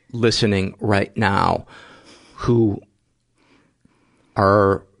people listening right now who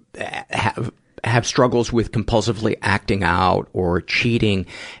have struggles with compulsively acting out or cheating,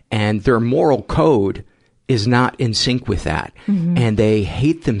 and their moral code is not in sync with that. And they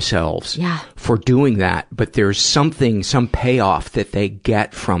hate themselves for doing that, but there's some payoff that they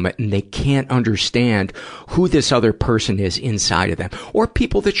get from it, and they can't understand who this other person is inside of them, or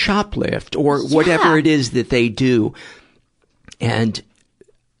people that shoplift, or whatever it is that they do. And,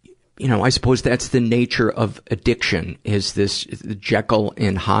 you know, I suppose that's the nature of addiction, is this Jekyll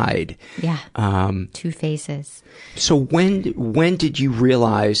and Hyde. Yeah. Two faces. So when did you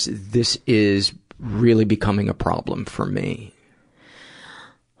realize this is really becoming a problem for me?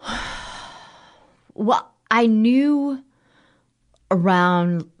 Well, I knew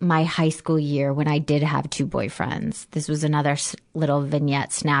around my high school year when I did have two boyfriends. This was another little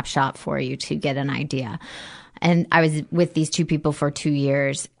vignette snapshot for you to get an idea. And I was with these two people for 2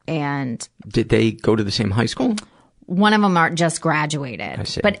 years. And did they go to the same high school? one of them just graduated. I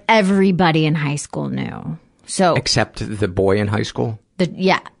see. But everybody in high school knew. So except the boy in high school?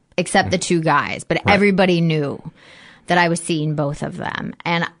 Except the two guys. But everybody knew that I was seeing both of them.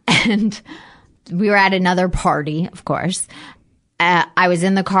 And we were at another party, of course. I was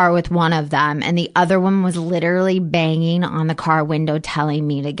in the car with one of them, and the other one was literally banging on the car window telling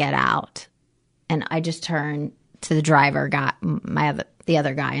me to get out. And I just turned to the driver, the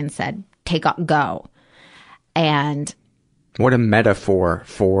other guy, and said, go. And what a metaphor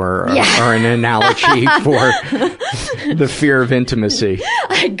for, or an analogy for the fear of intimacy.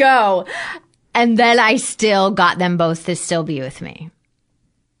 I go. And then I still got them both to still be with me.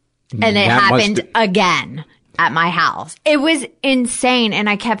 And it happened again at my house. It was insane. And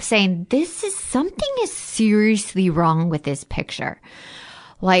I kept saying, something is seriously wrong with this picture.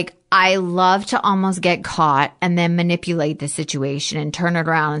 Like, I love to almost get caught and then manipulate the situation and turn it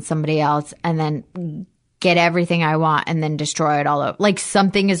around on somebody else and then get everything I want and then destroy it all over. Like,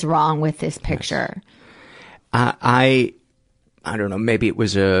 something is wrong with this picture. I don't know, maybe it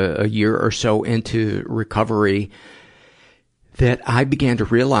was a year or so into recovery that I began to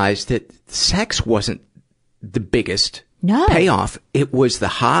realize that sex wasn't the biggest payoff. It was the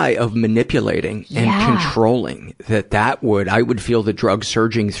high of manipulating and controlling I would feel the drug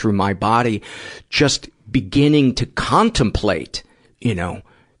surging through my body, just beginning to contemplate,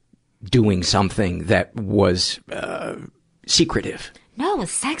 doing something that was secretive. No,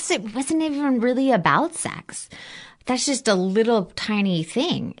 sex, it wasn't even really about sex. That's just a little tiny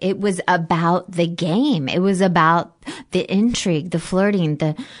thing. It was about the game. It was about the intrigue, the flirting,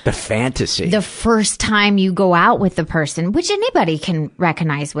 the fantasy. The first time you go out with the person, which anybody can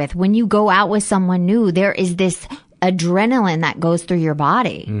recognize with. When you go out with someone new, there is this adrenaline that goes through your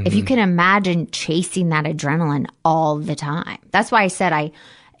body. Mm-hmm. If you can imagine chasing that adrenaline all the time. That's why I said I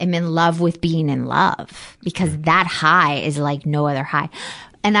am in love with being in love, because that high is like no other high.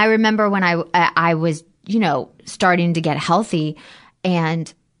 And I remember when I was, starting to get healthy,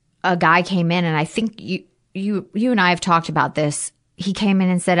 and a guy came in, and I think you and I have talked about this. He came in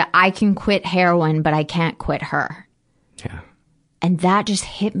and said, I can quit heroin, but I can't quit her. Yeah. And that just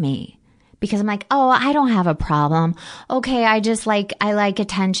hit me, because I'm like, oh, I don't have a problem. Okay. I like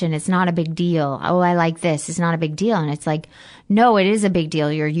attention. It's not a big deal. Oh, I like this. It's not a big deal. And it's like, no, it is a big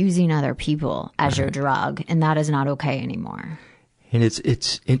deal. You're using other people as your drug, and that is not okay anymore. And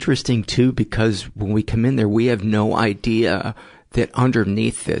it's interesting too, because when we come in there, we have no idea that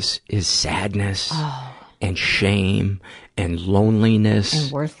underneath this is sadness and shame and loneliness and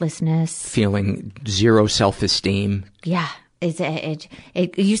worthlessness, feeling zero self-esteem. Yeah.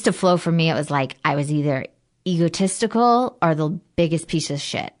 It used to flow for me. It was like I was either egotistical or the biggest piece of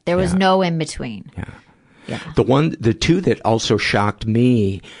shit. There was no in between. Yeah. The two that also shocked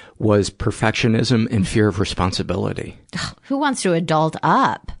me was perfectionism and fear of responsibility. Who wants to adult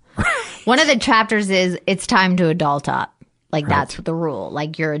up? One of the chapters is it's time to adult up. Like that's the rule.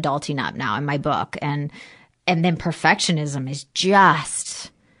 Like you're adulting up now in my book. And then perfectionism is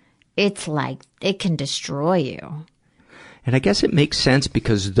it's like it can destroy you. And I guess it makes sense,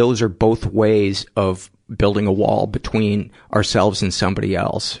 because those are both ways of building a wall between ourselves and somebody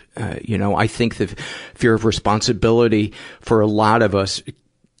else. I think the fear of responsibility for a lot of us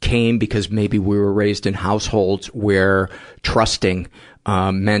came because maybe we were raised in households where trusting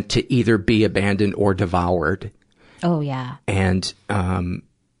meant to either be abandoned or devoured. Oh, yeah. And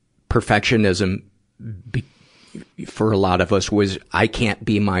perfectionism for a lot of us was, I can't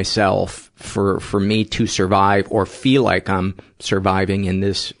be myself. For me to survive or feel like I'm surviving in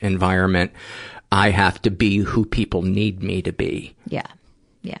this environment, I have to be who people need me to be. Yeah.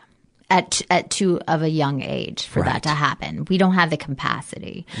 At too of a young age for that to happen. We don't have the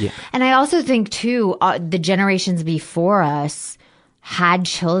capacity. Yeah. And I also think too, the generations before us had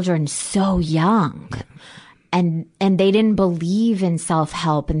children so young. And they didn't believe in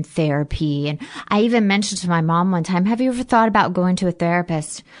self-help and therapy. And I even mentioned to my mom one time, have you ever thought about going to a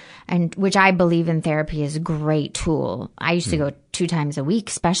therapist? And which I believe in therapy is a great tool. I used to go 2 times a week,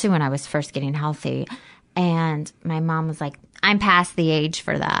 especially when I was first getting healthy. And my mom was like, I'm past the age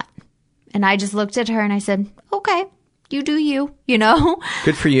for that. And I just looked at her and I said, okay, you do you,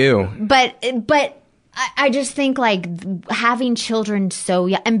 Good for you. But I just think like having children so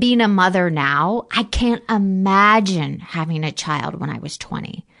young and being a mother now, I can't imagine having a child when I was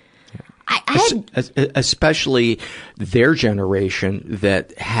 20. Especially their generation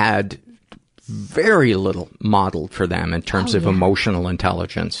that had very little modeled for them in terms of emotional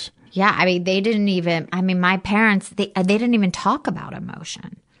intelligence. Yeah. I mean, my parents, they didn't even talk about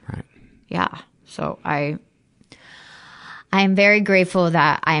emotion. Right. Yeah. So I am very grateful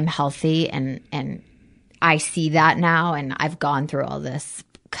that I am healthy and I see that now, and I've gone through all this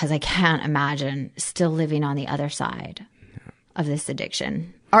because I can't imagine still living on the other side of this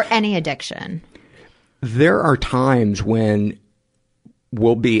addiction or any addiction. There are times when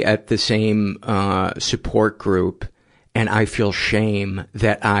we'll be at the same support group and I feel shame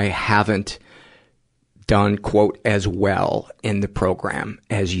that I haven't done, quote, as well in the program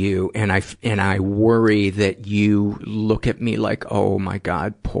as you. And I worry that you look at me like, oh my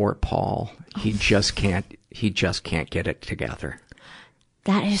God, poor Paul. He just can't get it together.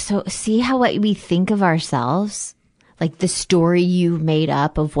 That is so, see how what we think of ourselves? Like the story you made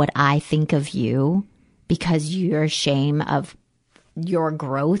up of what I think of you because you're ashamed of your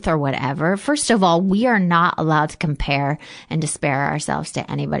growth or whatever. First of all, we are not allowed to compare and despair ourselves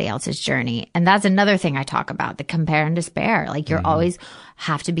to anybody else's journey. And that's another thing I talk about, the compare and despair. Like you're always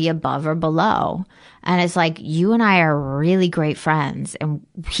have to be above or below. And it's like you and I are really great friends and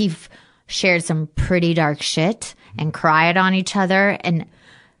we've shared some pretty dark shit and cried on each other. And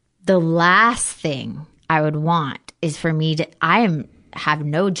the last thing I would want is for me to,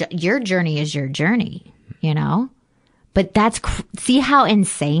 your journey is your journey, you know? But see how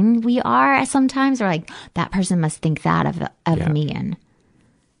insane we are sometimes? We're like, that person must think that of me. And,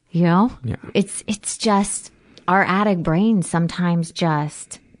 you know, it's just our addict brains sometimes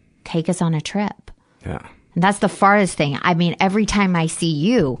just take us on a trip. Yeah. And that's the farthest thing. I mean, every time I see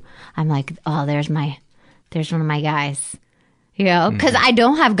you, I'm like, oh, there's one of my guys, you know, because I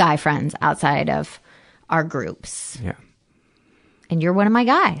don't have guy friends outside of our groups. Yeah. And you're one of my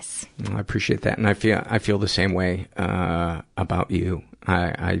guys. Well, I appreciate that, and I feel the same way about you.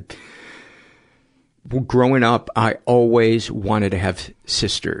 Growing up, I always wanted to have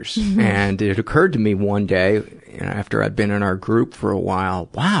sisters, and it occurred to me one day, after I'd been in our group for a while,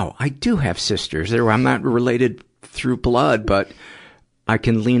 wow, I do have sisters. I'm not related through blood, but I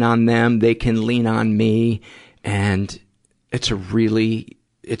can lean on them. They can lean on me, and it's a really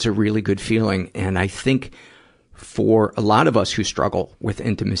good feeling. And I think, for a lot of us who struggle with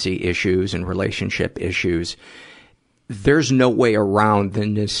intimacy issues and relationship issues, there's no way around the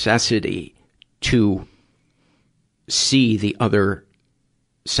necessity to see the other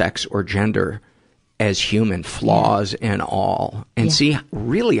sex or gender as human, flaws and all, and see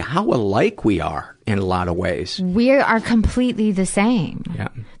really how alike we are in a lot of ways. We are completely the same. Yeah.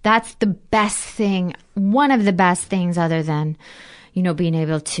 That's the best thing, one of the best things other than, being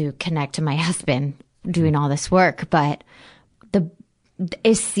able to connect to my husband doing all this work, but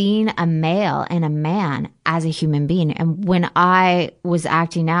is seeing a male and a man as a human being. And when I was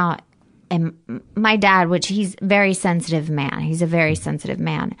acting out, and my dad, which he's a very sensitive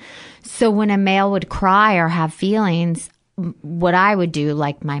man. So when a male would cry or have feelings, what I would do,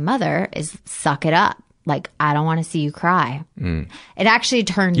 like my mother, is suck it up. Like, I don't want to see you cry. It actually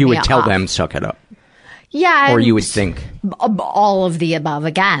turned me off. You would tell them, suck it up. Yeah. Or you would think. All of the above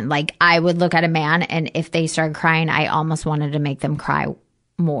again. Like, I would look at a man, and if they started crying, I almost wanted to make them cry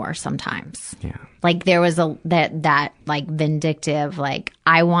more sometimes. Yeah. Like, there was that like vindictive, like,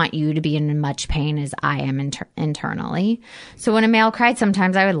 I want you to be in as much pain as I am internally. So when a male cried,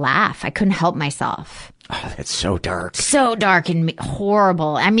 sometimes I would laugh. I couldn't help myself. Oh, that's so dark. So dark and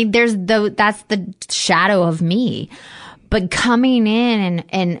horrible. I mean, that's the shadow of me. But coming in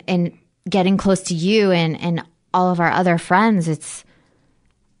and getting close to you and all of our other friends, it's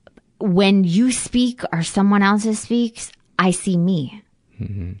when you speak or someone else speaks, I see me.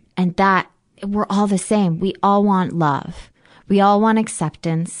 Mm-hmm. And that we're all the same. We all want love. We all want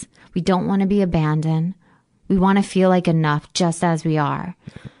acceptance. We don't want to be abandoned. We want to feel like enough just as we are.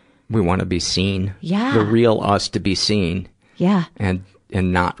 We want to be seen. Yeah. The real us to be seen. Yeah. And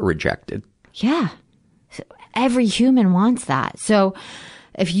not rejected. Yeah. So every human wants that. So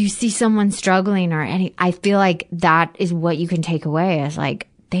if you see someone struggling I feel like that is what you can take away is like,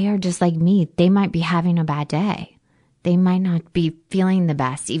 they are just like me. They might be having a bad day. They might not be feeling the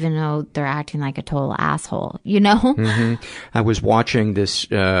best, even though they're acting like a total asshole, Mm-hmm. I was watching this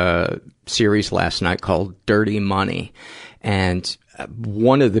series last night called Dirty Money. And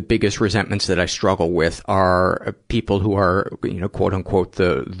one of the biggest resentments that I struggle with are people who are, quote unquote,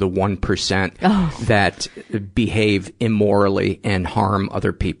 the 1% that behave immorally and harm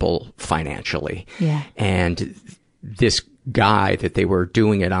other people financially. Yeah. And this guy that they were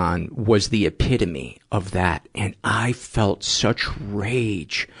doing it on was the epitome of that. And I felt such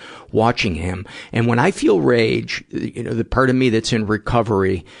rage watching him. And when I feel rage, the part of me that's in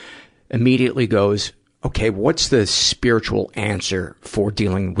recovery immediately goes, okay, what's the spiritual answer for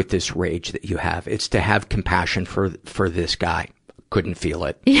dealing with this rage that you have? It's to have compassion for this guy. Couldn't feel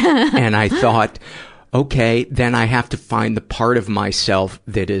it. Yeah. And I thought, okay, then I have to find the part of myself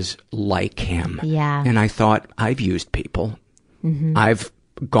that is like him. Yeah. And I thought, I've used people. Mm-hmm. I've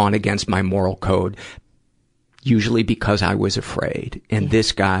gone against my moral code, usually because I was afraid. And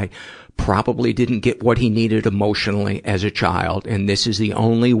this guy probably didn't get what he needed emotionally as a child. And this is the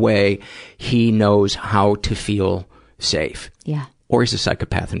only way he knows how to feel safe. Yeah. Or he's a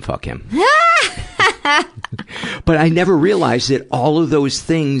psychopath and fuck him. But I never realized that all of those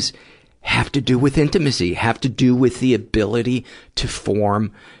things have to do with intimacy, have to do with the ability to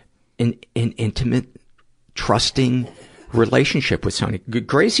form an intimate, trusting relationship with somebody.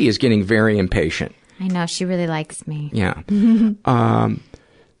 Gracie is getting very impatient. I know. She really likes me. Yeah.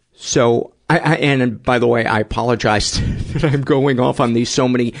 So, and by the way, I apologize that I'm going off on so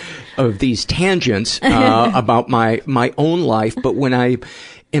many of these tangents about my own life. But when I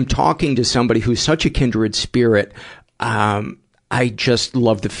am talking to somebody who's such a kindred spirit, I just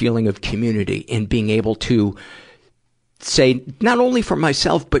love the feeling of community and being able to say, not only for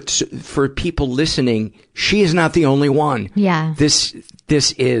myself, but for people listening, she is not the only one. Yeah. This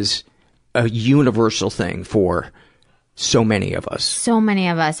is a universal thing for so many of us. So many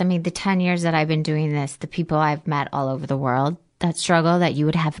of us. I mean, the 10 years that I've been doing this, the people I've met all over the world that struggle, that you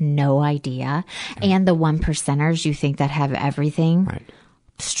would have no idea. And the 1%ers you think that have everything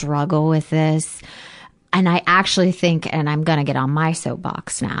struggle with this. And I actually think, and I'm going to get on my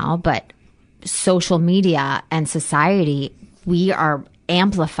soapbox now, but social media and society, we are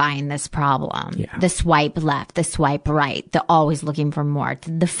amplifying this problem. Yeah. The swipe left, the swipe right, the always looking for more,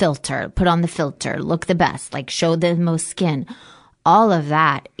 the filter, put on the filter, look the best, like show the most skin. All of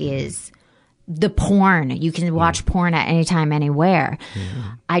that is the porn. You can watch porn at any time, anywhere.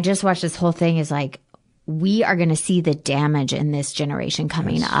 Yeah. I just watched this whole thing is like, we are going to see the damage in this generation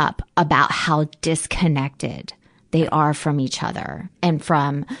coming up about how disconnected they are from each other and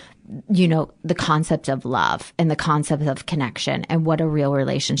from, you know, the concept of love and the concept of connection and what a real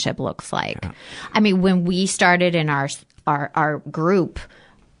relationship looks like. Yeah. I mean, when we started in our group,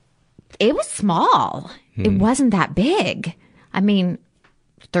 it was small. It wasn't that big. I mean,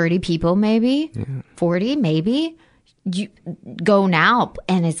 30 people maybe, 40 maybe. You go now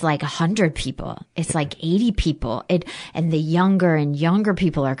and it's like 100 people. It's like 80 people. And the younger and younger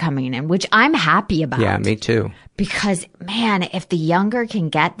people are coming in, which I'm happy about. Yeah, me too. Because man, if the younger can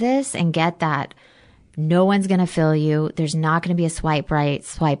get this and get that, no one's going to fill you. There's not going to be a swipe right,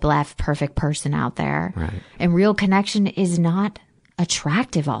 swipe left, perfect person out there. Right. And real connection is not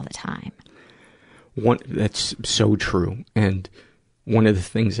attractive all the time. That's so true. And one of the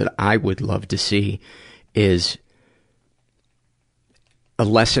things that I would love to see is a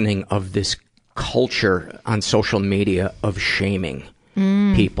lessening of this culture on social media of shaming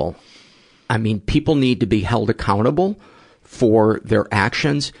people. I mean, people need to be held accountable for their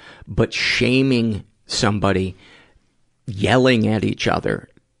actions, but shaming somebody, yelling at each other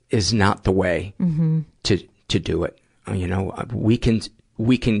is not the way to do it. You know, we can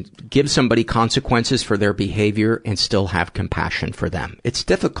give somebody consequences for their behavior and still have compassion for them. It's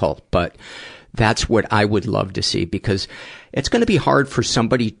difficult, but that's what I would love to see, because it's going to be hard for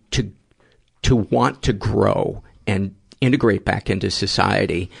somebody to want to grow and integrate back into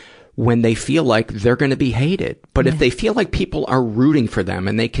society when they feel like they're going to be hated. But if they feel like people are rooting for them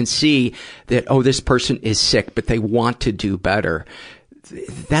and they can see that, oh, this person is sick, but they want to do better,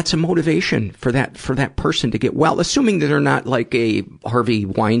 that's a motivation for that person to get well, assuming that they're not like a Harvey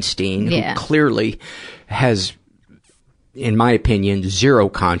Weinstein who clearly has, in my opinion, zero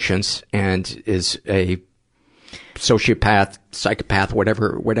conscience and is a sociopath, psychopath,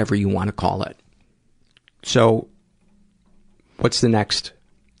 whatever you want to call it. So what's the next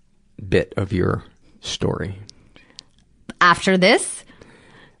bit of your story? After this?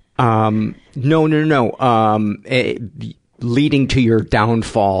 No. Leading to your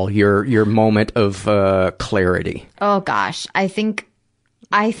downfall, your moment of clarity. Oh gosh, I think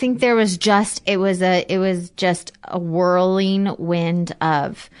there was just it was just a whirling wind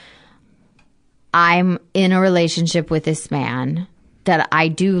of, I'm in a relationship with this man that I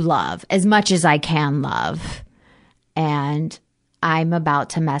do love as much as I can love, and I'm about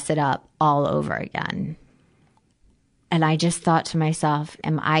to mess it up all over again. And I just thought to myself,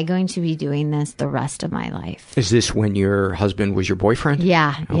 am I going to be doing this the rest of my life? Is this when your husband was your boyfriend?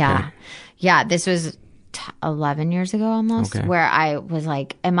 Yeah, okay. Yeah, this was 11 years ago almost, where I was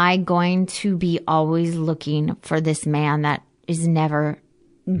like, am I going to be always looking for this man that is never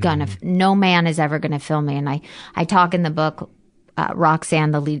gonna, no man is ever gonna fill me? And I talk in the book,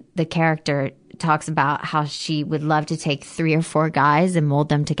 Roxanne, the character, talks about how she would love to take 3 or 4 guys and mold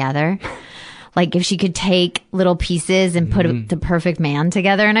them together. Like if she could take little pieces and put the perfect man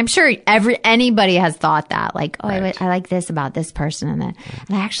together. And I'm sure anybody has thought that, like, oh, I like this about this person. And then,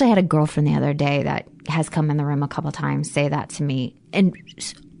 and I actually had a girlfriend the other day that has come in the room a couple times say that to me. And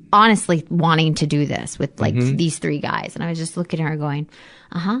honestly wanting to do this with like these 3 guys. And I was just looking at her going,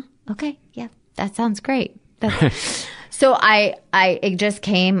 okay, yeah, that sounds great. So it just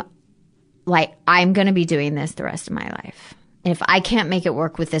came like, I'm going to be doing this the rest of my life. And if I can't make it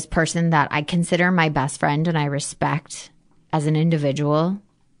work with this person that I consider my best friend and I respect as an individual,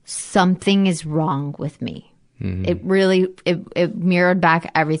 something is wrong with me. It really, it mirrored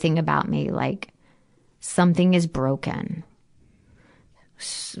back everything about me. Like something is broken.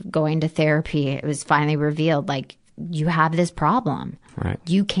 Going to therapy, it was finally revealed, like, you have this problem. Right.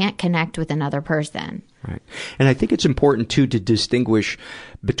 You can't connect with another person. Right. And I think it's important, too, to distinguish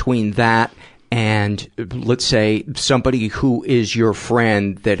between that and, let's say, somebody who is your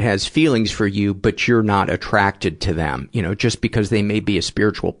friend that has feelings for you, but you're not attracted to them. You know, just because they may be a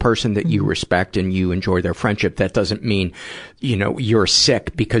spiritual person that you respect and you enjoy their friendship, that doesn't mean, you know, you're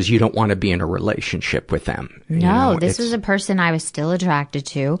sick because you don't want to be in a relationship with them. No, this was a person I was still attracted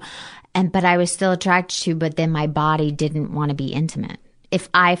to. But I was still attracted to, but then my body didn't want to be intimate. If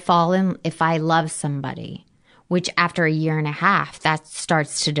I love somebody, which after a year and a half, that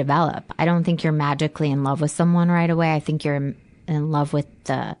starts to develop. I don't think you're magically in love with someone right away. I think you're in love with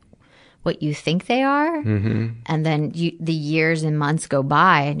what you think they are. And then the years and months go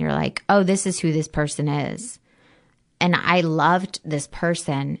by and you're like, oh, this is who this person is. And I loved this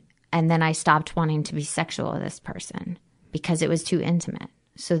person. And then I stopped wanting to be sexual with this person because it was too intimate.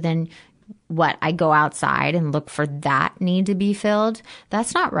 So then I go outside and look for that need to be filled.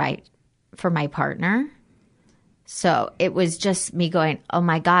 That's not right for my partner. So it was just me going, oh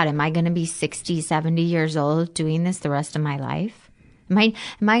my God, am I going to be 60, 70 years old doing this the rest of my life? Am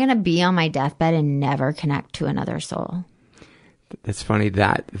I going to be on my deathbed and never connect to another soul? That's funny.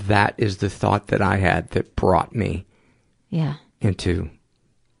 That is the thought that I had that brought me into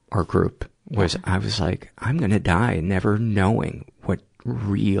our group. I was like, I'm going to die never knowing what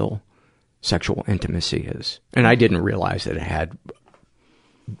real sexual intimacy is. And I didn't realize that it had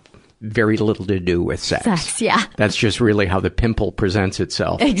very little to do with sex. Yeah. That's just really how the pimple presents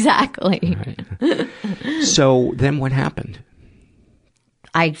itself. Exactly. Right. So then what happened?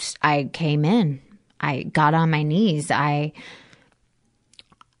 I came in. I got on my knees. I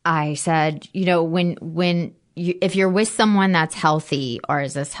said, you know, if you're with someone that's healthy or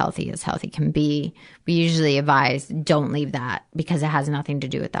is as healthy can be, we usually advise don't leave that because it has nothing to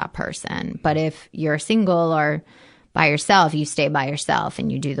do with that person. But if you're single or by yourself, you stay by yourself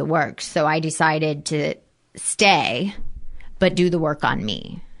and you do the work. So I decided to stay, but do the work on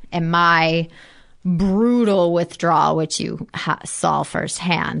me. And my brutal withdrawal, which you saw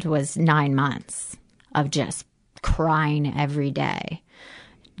firsthand, was 9 months of just crying every day.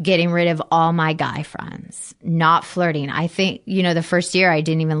 Getting rid of all my guy friends, not flirting. I think, you know, the first year I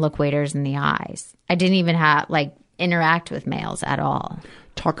didn't even look waiters in the eyes. I didn't even interact with males at all.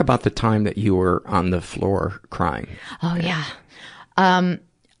 Talk about the time that you were on the floor crying. Oh, yeah.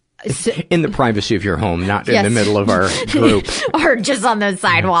 In the privacy of your home, not in the middle of our group. Or just on the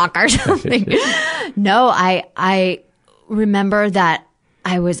sidewalk or something. No, I remember that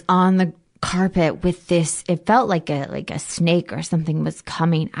I was on the carpet with this, it felt like a snake or something was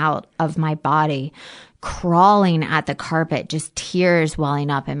coming out of my body, crawling at the carpet, just tears welling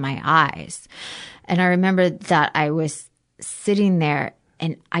up in my eyes. And I remember that I was sitting there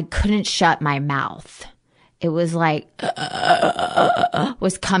and I couldn't shut my mouth. It was like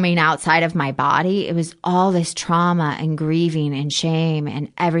was coming outside of my body. It was all this trauma and grieving and shame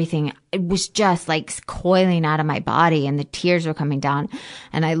and everything. It was just like coiling out of my body and the tears were coming down.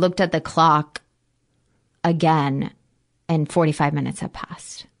 And I looked at the clock again and 45 minutes had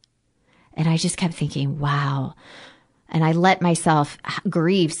passed. And I just kept thinking, wow. And I let myself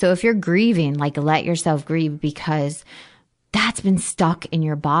grieve. So if you're grieving, like let yourself grieve because that's been stuck in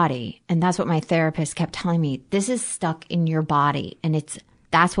your body. And that's what my therapist kept telling me. This is stuck in your body. And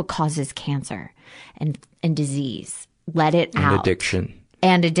that's what causes cancer and disease. Let it out.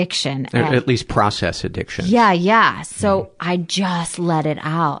 And addiction. At least process addiction. Yeah. So I just let it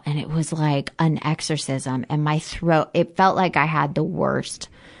out. And it was like an exorcism. And my throat, it felt like I had the worst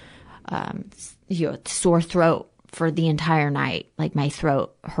sore throat for the entire night. Like my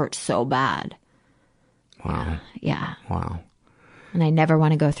throat hurt so bad. Wow. Yeah. Wow. And I never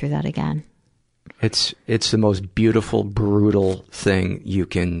want to go through that again. It's the most beautiful, brutal thing you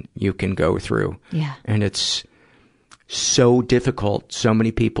can go through. Yeah. And it's so difficult. So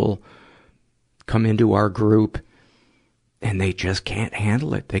many people come into our group and they just can't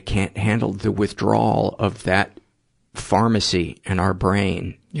handle it. They can't handle the withdrawal of that pharmacy in our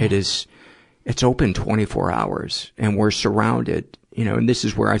brain. Yeah. It's open 24 hours, and we're surrounded, and this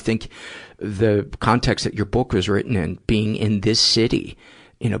is where I think the context that your book was written in, being in this city,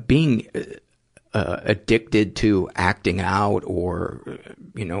 being addicted to acting out or,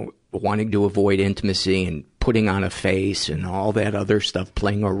 wanting to avoid intimacy and putting on a face and all that other stuff,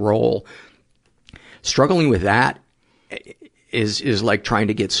 playing a role. Struggling with that is like trying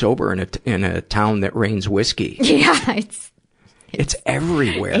to get sober in a town that rains whiskey. Yeah, it's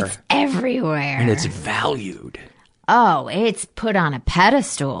everywhere. It's everywhere. And it's valued. Oh, it's put on a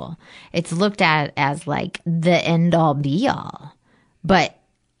pedestal. It's looked at as like the end all be all. But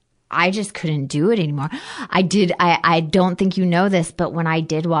I just couldn't do it anymore. I don't think you know this, but when I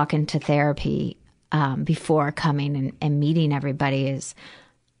did walk into therapy before coming and meeting everybody,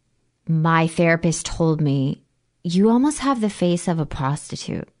 my therapist told me, you almost have the face of a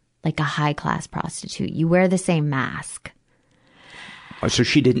prostitute, like a high-class prostitute. You wear the same mask. So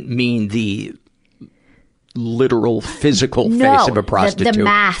she didn't mean the literal physical face of a prostitute. The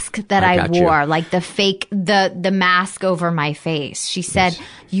mask that I wore, like the fake, the mask over my face. She said, yes.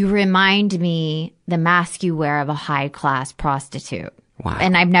 You remind me the mask you wear of a high-class prostitute. Wow.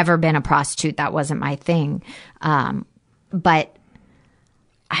 And I've never been a prostitute. That wasn't my thing. But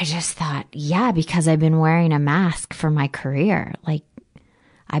I just thought, yeah, because I've been wearing a mask for my career. Like,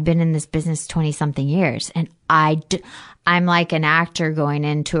 I've been in this business 20-something years. And I'm like an actor going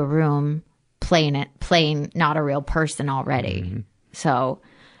into a room playing not a real person already. Mm-hmm. So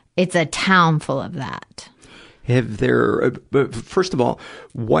it's a town full of that. First of all,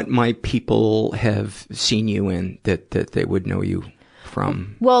 what might people have seen you in that they would know you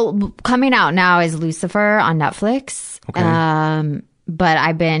from? Well, coming out now is Lucifer on Netflix. Okay.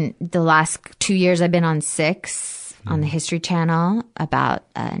 But the last 2 years I've been on 6 on the History Channel about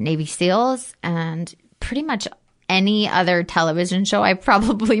Navy SEALs, and pretty much any other television show I've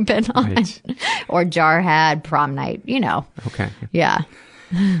probably been on. Right. Or Jarhead, Prom Night, Okay. Yeah.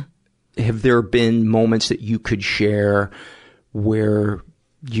 Have there been moments that you could share where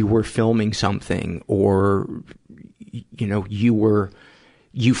you were filming something, or,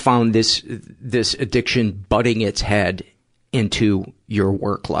 you found this addiction butting its head into your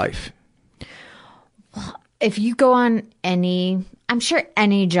work life? Well, if you go on I'm sure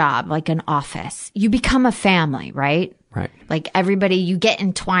any job, like an office, you become a family, right? Right. Like everybody, you get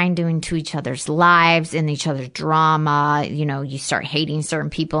entwined into each other's lives and each other's drama. You start hating certain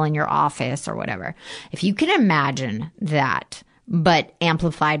people in your office or whatever. If you can imagine that, but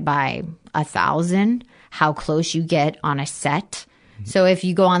amplified by 1,000, how close you get on a set. Mm-hmm. So if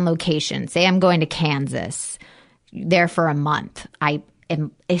you go on location, say I'm going to Kansas, there for a month, I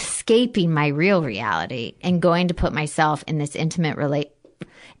am escaping my real reality and going to put myself in this intimate,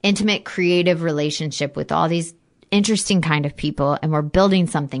 creative relationship with all these interesting kind of people, and we're building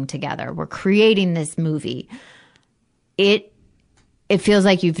something together. We're creating this movie. It feels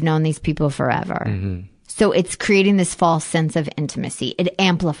like you've known these people forever. Mm-hmm. So it's creating this false sense of intimacy. It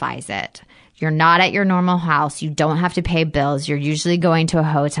amplifies it. You're not at your normal house. You don't have to pay bills. You're usually going to a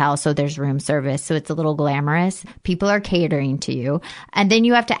hotel, so there's room service, so it's a little glamorous. People are catering to you. And then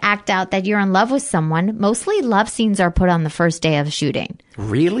you have to act out that you're in love with someone. Mostly love scenes are put on the first day of shooting.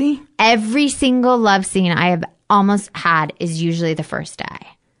 Really? Every single love scene I have almost had is usually the first day.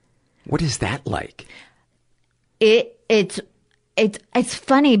 What is that like? It's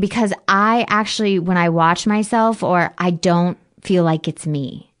funny because I actually, when I watch myself, or I don't feel like it's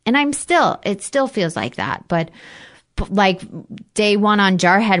me. And it still feels like that. But like day 1 on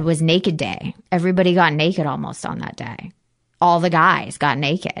Jarhead was naked day. Everybody got naked almost on that day. All the guys got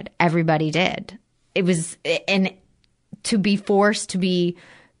naked. Everybody did. It was, and to be forced to be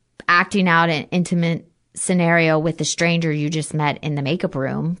acting out an intimate scenario with a stranger you just met in the makeup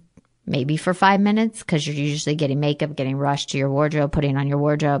room, maybe for 5 minutes, because you're usually getting makeup, getting rushed to your wardrobe, putting on your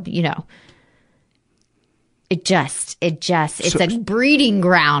wardrobe, It's a breeding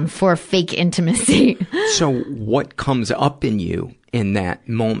ground for fake intimacy. So what comes up in you in that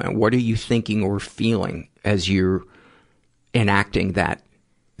moment? What are you thinking or feeling as you're enacting that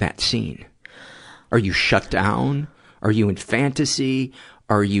scene? Are you shut down? Are you in fantasy?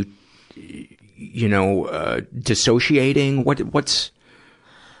 Are you, dissociating? What's...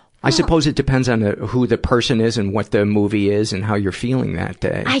 I suppose it depends on who the person is and what the movie is and how you're feeling that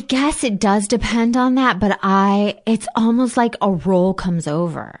day. I guess it does depend on that, but it's almost like a role comes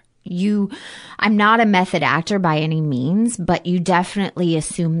over. I'm not a method actor by any means, but you definitely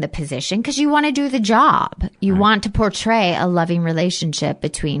assume the position because you want to do the job. You want to portray a loving relationship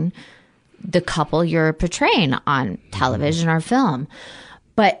between the couple you're portraying on television or film.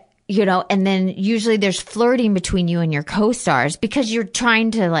 But, you know, and then usually there's flirting between you and your co-stars because you're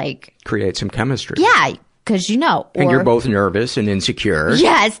trying to like create some chemistry. Yeah, because you know. And you're both nervous and insecure.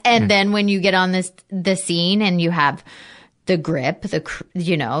 Yes, and then when you get on the scene and you have the grip,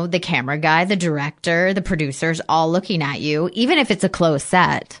 the camera guy, the director, the producers all looking at you, even if it's a closed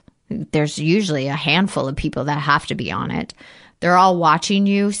set, there's usually a handful of people that have to be on it. They're all watching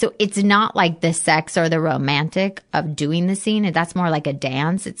you. So it's not like the sex or the romantic of doing the scene. That's more like a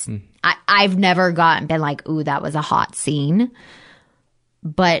dance. I've never been like, ooh, that was a hot scene.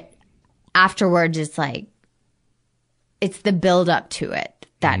 But afterwards, it's like, it's the build up to it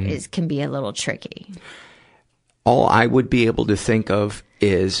that can be a little tricky. All I would be able to think of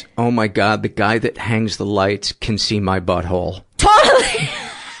is, oh my God, the guy that hangs the lights can see my butthole. Totally.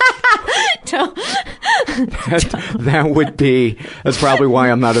 That would be, that's probably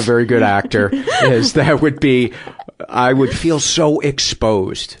why I'm not a very good actor, I would feel so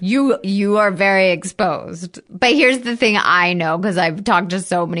exposed. You are very exposed. But here's the thing I know, because I've talked to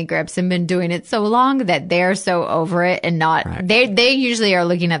so many grips and been doing it so long that they're so over it and not, they usually are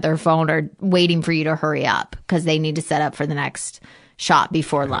looking at their phone or waiting for you to hurry up because they need to set up for the next shot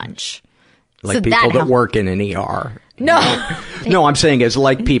before lunch. Like so people that work in an ER. No. No, I'm saying it's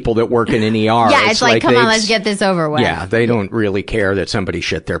like people that work in an ER. Yeah, it's like come on, let's get this over with. Yeah, they don't really care that somebody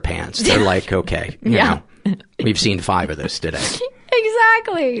shit their pants. They're like, okay, you know, we've seen 5 of this today.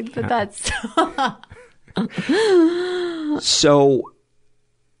 Exactly. But that's... So,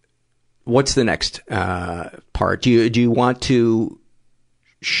 what's the next part? Do you want to...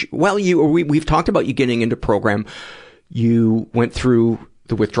 we've talked about you getting into program. You went through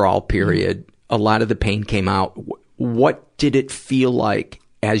the withdrawal period. A lot of the pain came out. What did it feel like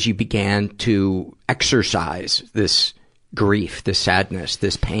as you began to exercise this grief, this sadness,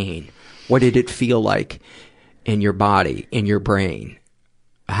 this pain? What did it feel like in your body, in your brain?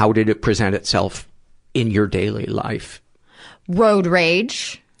 How did it present itself in your daily life? Road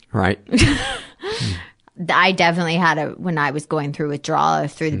rage. Right. I definitely had when I was going through withdrawal or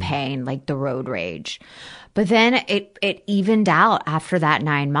through the pain, like the road rage. But then it evened out after that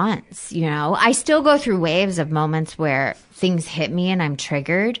 9 months, you know. I still go through waves of moments where things hit me and I'm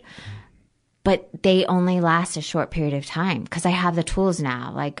triggered, but they only last a short period of time because I have the tools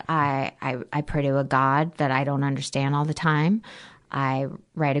now. Like I pray to a God that I don't understand all the time. I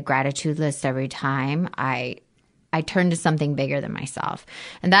write a gratitude list every time. I turn to something bigger than myself.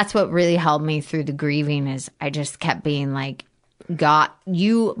 And that's what really helped me through the grieving is I just kept being like, God,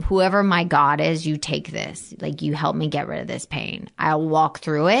 whoever my God is, you take this. Like, you help me get rid of this pain. I'll walk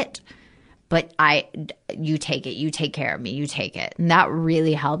through it, but you take it. You take care of me. You take it. And that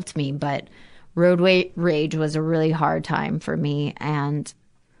really helped me. But road rage was a really hard time for me. And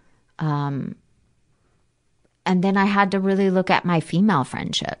then I had to really look at my female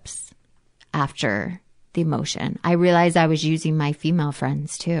friendships after the emotion. I realized I was using my female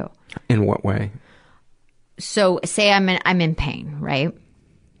friends too. In what way? So say I'm in pain, right?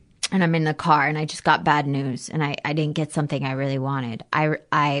 And I'm in the car and I just got bad news and I didn't get something I really wanted.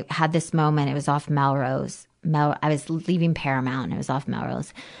 I had this moment. It was off Melrose. I was leaving Paramount and it was off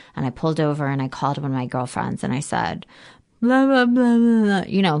Melrose. And I pulled over and I called one of my girlfriends and I said, blah, blah, blah, blah,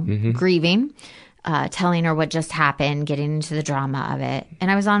 you know, grieving, telling her what just happened, getting into the drama of it. And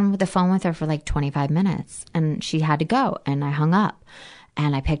I was on the phone with her for like 25 minutes and she had to go and I hung up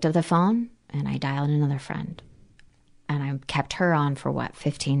and I picked up the phone and I dialed another friend. And I kept her on for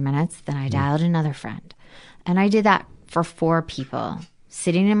 15 minutes. Then I dialed another friend. And I did that for 4 people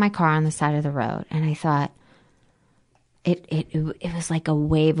sitting in my car on the side of the road. And I thought, it was like a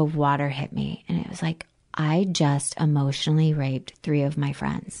wave of water hit me. And it was like, I just emotionally raped 3 of my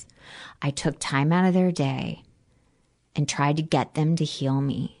friends. I took time out of their day and tried to get them to heal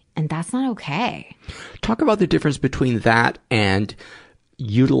me. And that's not okay. Talk about the difference between that and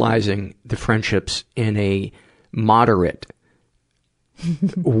utilizing the friendships in a moderate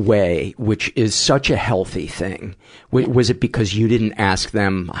way, which is such a healthy thing. Was it because you didn't ask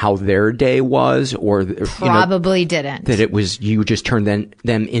them how their day was, or probably didn't? That it was you just turned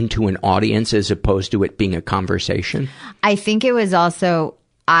them into an audience as opposed to it being a conversation? I think it was also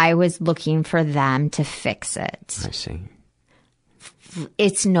I was looking for them to fix it. I see.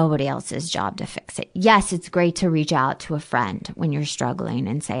 It's nobody else's job to fix it. Yes, it's great to reach out to a friend when you're struggling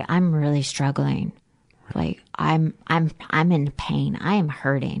and say, I'm really struggling. Like, I'm in pain. I am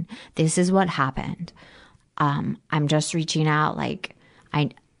hurting. This is what happened. I'm just reaching out like,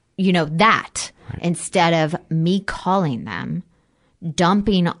 that instead of me calling them,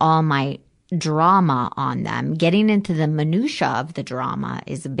 dumping all my drama on them. Getting into the minutia of the drama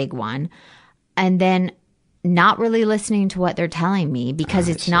is a big one. And then not really listening to what they're telling me because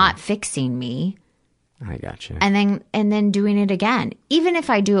it's not fixing me. I gotcha. And then doing it again. Even if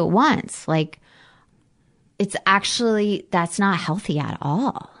I do it once, like, it's actually, that's not healthy at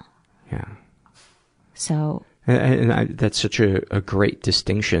all. Yeah. So. That's such a great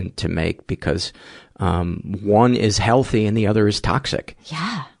distinction to make because one is healthy and the other is toxic.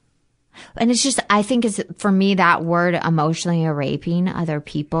 Yeah. And it's just, I think it's, for me, that word emotionally raping other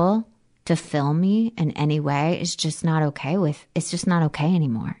people to fill me in any way is just not okay it's just not okay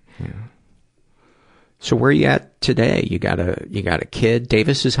anymore. Yeah. So where are you at today? You got a kid.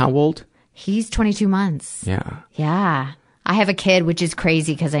 Davis is how old? He's 22 months. Yeah. Yeah. I have a kid, which is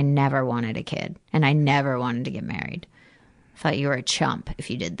crazy because I never wanted a kid and I never wanted to get married. I thought you were a chump if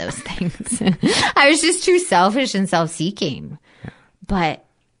you did those things. I was just too selfish and self-seeking. Yeah. But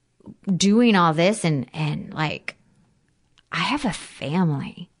doing all this and like, I have a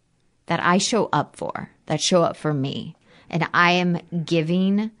family that I show up for, that show up for me. And I am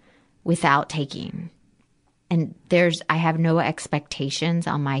giving without taking. And I have no expectations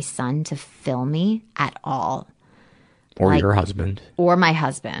on my son to fill me at all. Or your husband. Or my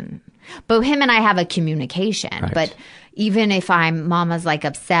husband. But him and I have a communication. Right. But even if mama's like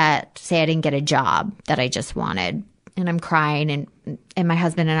upset, say I didn't get a job that I just wanted, and I'm crying and my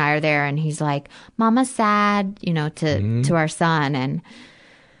husband and I are there and he's like, Mama's sad, to our son. And,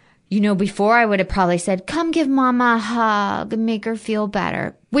 before I would have probably said, come give Mama a hug and make her feel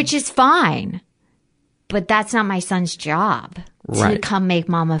better, which is fine. But that's not my son's job to come make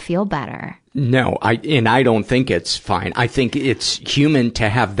Mama feel better. No, I don't think it's fine. I think it's human to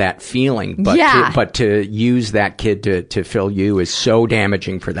have that feeling, but to use that kid to fill you is so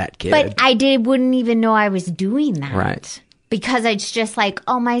damaging for that kid. But I wouldn't even know I was doing that. Right. Because it's just like,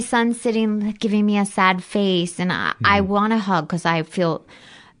 oh, my son's sitting giving me a sad face and I want a hug because I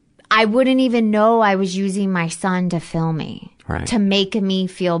wouldn't even know I was using my son to fill me, to make me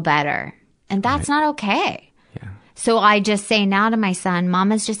feel better. And that's not okay. So I just say now to my son,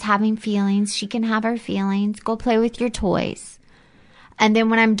 Mama's just having feelings. She can have her feelings. Go play with your toys. And then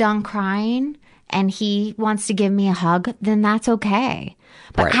when I'm done crying and he wants to give me a hug, then that's okay.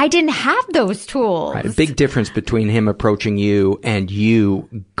 But I didn't have those tools. Right. A big difference between him approaching you and you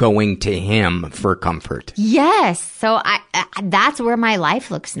going to him for comfort. Yes. So that's where my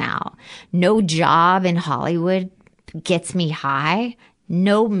life looks now. No job in Hollywood gets me high.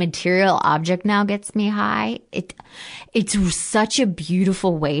 No material object now gets me high. It's such a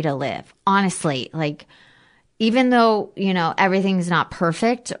beautiful way to live. Honestly, like, even though, everything's not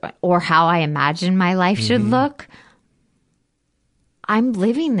perfect or how I imagine my life should look, I'm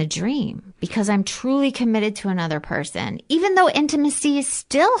living the dream because I'm truly committed to another person. Even though intimacy is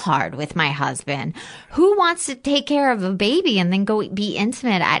still hard with my husband, who wants to take care of a baby and then go be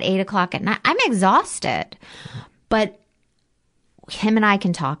intimate at 8:00 at night? I'm exhausted, but him and I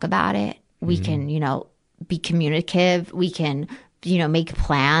can talk about it. We can, be communicative. We can, make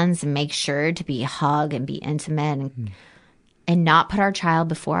plans and make sure to be hug and be intimate and not put our child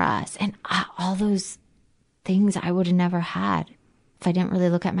before us. And all those things I would have never had if I didn't really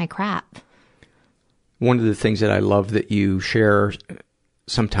look at my crap. One of the things that I love that you share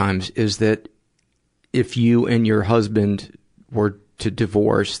sometimes is that if you and your husband were to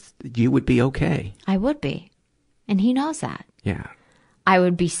divorce, you would be okay. I would be. And he knows that. Yeah. I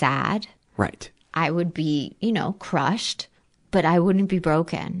would be sad. Right. I would be, crushed, but I wouldn't be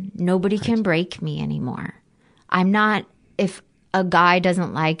broken. Nobody can break me anymore. I'm not, if a guy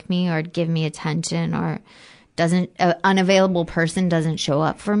doesn't like me or give me attention or an unavailable person doesn't show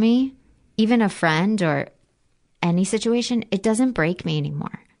up for me, even a friend or any situation, it doesn't break me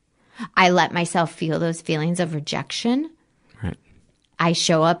anymore. I let myself feel those feelings of rejection. Right. I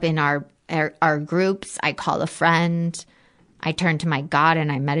show up in our groups. I call a friend. I turn to my God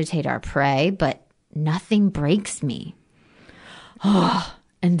and I meditate or pray, but nothing breaks me. Oh,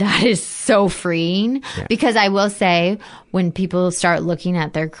 and that is so freeing because I will say when people start looking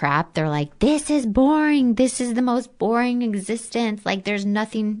at their crap, they're like, this is boring. This is the most boring existence. Like, there's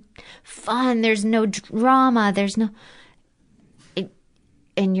nothing fun. There's no drama. There's no...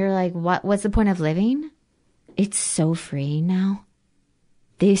 And you're like, what's the point of living? It's so freeing now.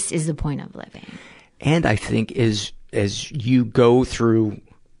 This is the point of living. And I think as you go through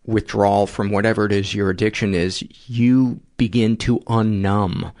withdrawal from whatever it is your addiction is, you begin to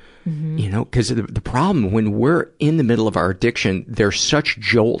unnumb, because the problem when we're in the middle of our addiction, there's such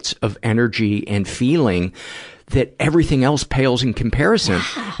jolts of energy and feeling that everything else pales in comparison.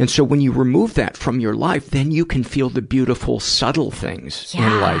 Yeah. And so when you remove that from your life, then you can feel the beautiful, subtle things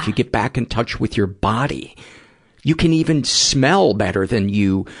in life. You get back in touch with your body. You can even smell better than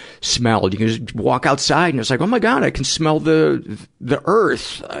you smelled. You can just walk outside and it's like, oh my God, I can smell the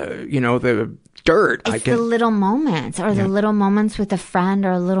earth, the dirt. It's the little moments, or the little moments with a friend,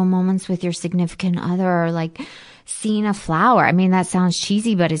 or little moments with your significant other, or like seeing a flower. I mean, that sounds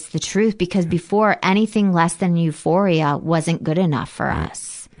cheesy, but it's the truth, because before, anything less than euphoria wasn't good enough for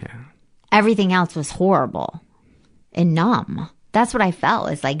us. Yeah. Everything else was horrible and numb. That's what I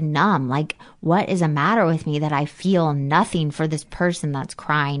felt, is like numb. Like, what is the matter with me that I feel nothing for this person that's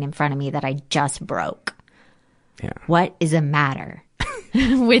crying in front of me that I just broke? Yeah. What is the matter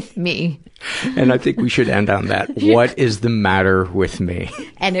with me? And I think we should end on that. What is the matter with me?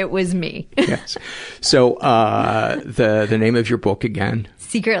 And it was me. Yes. So, the name of your book again?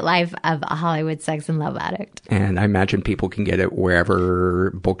 Secret Life of a Hollywood Sex and Love Addict. And I imagine people can get it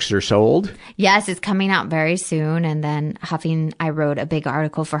wherever books are sold. Yes, it's coming out very soon. And then I wrote a big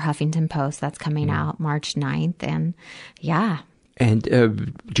article for Huffington Post that's coming out March 9th. And yeah. And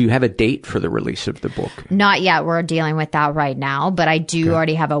do you have a date for the release of the book? Not yet. We're dealing with that right now. But I do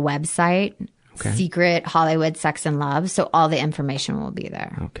already have a website, Secret Hollywood Sex and Love. So all the information will be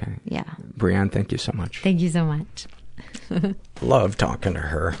there. Okay. Yeah. Brianne, thank you so much. Thank you so much. Love talking to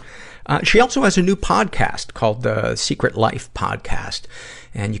her. She also has a new podcast called the Secret Life Podcast.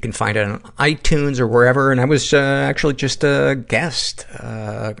 And you can find it on iTunes or wherever. And I was actually just a guest,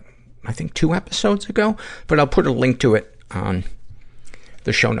 I think 2 episodes ago. But I'll put a link to it on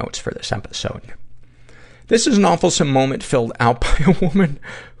the show notes for this episode. This is an awfulsome moment filled out by a woman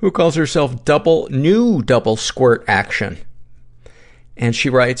who calls herself Double Squirt Action. And she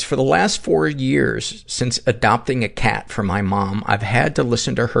writes, for the last 4 years since adopting a cat from my mom, I've had to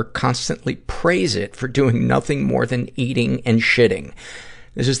listen to her constantly praise it for doing nothing more than eating and shitting.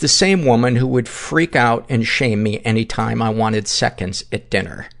 This is the same woman who would freak out and shame me anytime I wanted seconds at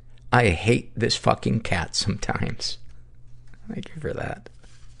dinner. I hate this fucking cat sometimes. Thank you for that.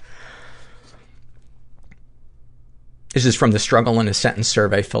 This is from the Struggle in a Sentence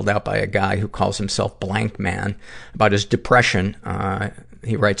survey filled out by a guy who calls himself Blank Man about his depression.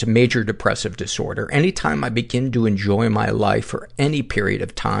 He writes, a major depressive disorder. Anytime I begin to enjoy my life for any period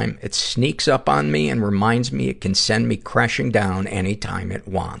of time, it sneaks up on me and reminds me it can send me crashing down anytime it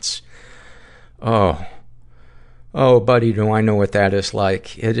wants. Oh, buddy, do I know what that is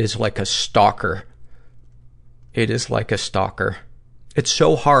like. It is like a stalker. It is like a stalker. It's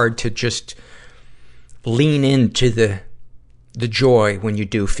so hard to just lean into the joy when you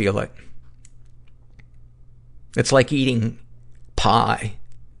do feel it. It's like eating pie.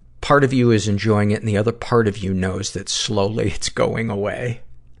 Part of you is enjoying it, and the other part of you knows that slowly it's going away.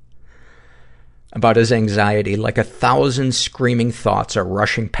 About his anxiety, like 1,000 screaming thoughts are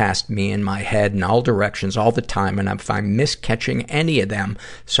rushing past me in my head in all directions all the time, and if I miss catching any of them,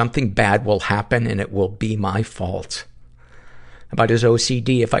 something bad will happen and it will be my fault. About his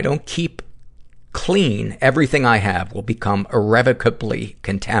OCD, if I don't keep clean, everything I have will become irrevocably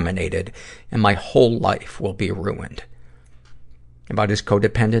contaminated and my whole life will be ruined. About his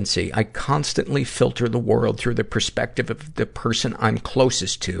codependency, I constantly filter the world through the perspective of the person I'm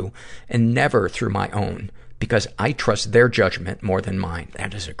closest to and never through my own, because I trust their judgment more than mine.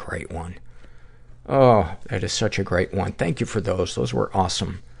 That is a great one. Oh, that is such a great one. Thank you for those. Those were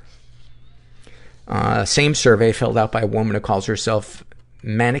awesome. Same survey filled out by a woman who calls herself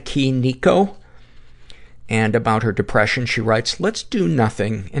Maniki Nico. And about her depression, she writes, let's do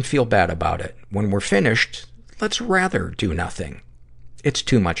nothing and feel bad about it. When we're finished, let's rather do nothing. It's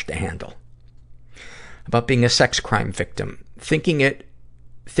too much to handle. About being a sex crime victim, thinking it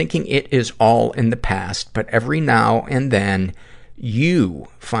is all in the past, but every now and then, you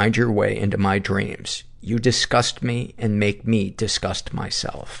find your way into my dreams. You disgust me and make me disgust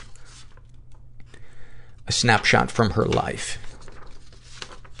myself. A snapshot from her life.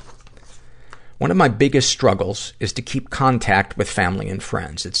 One of my biggest struggles is to keep contact with family and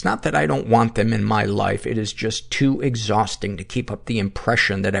friends. It's not that I don't want them in my life. It is just too exhausting to keep up the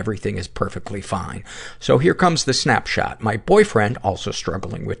impression that everything is perfectly fine. So here comes the snapshot. My boyfriend, also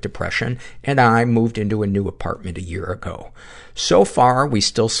struggling with depression, and I moved into a new apartment a year ago. So far, we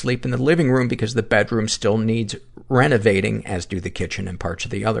still sleep in the living room because the bedroom still needs renovating, as do the kitchen and parts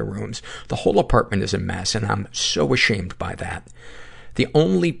of the other rooms. The whole apartment is a mess, and I'm so ashamed by that. The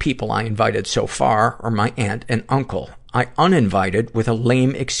only people I invited so far are my aunt and uncle. I uninvited with a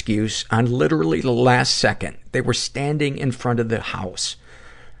lame excuse on literally the last second. They were standing in front of the house.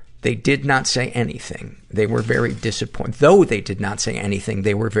 They did not say anything. They were very disappointed. Though they did not say anything,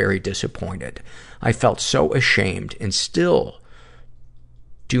 they were very disappointed. I felt so ashamed and still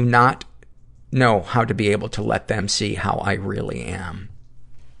do not know how to be able to let them see how I really am.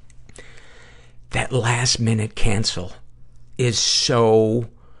 That last minute cancel is so,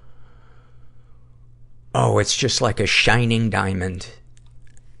 it's just like a shining diamond.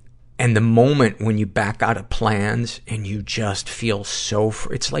 And the moment when you back out of plans and you just feel so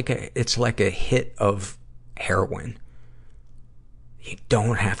it's like a hit of heroin. You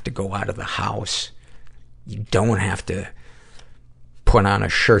don't have to go out of the house. You don't have to put on a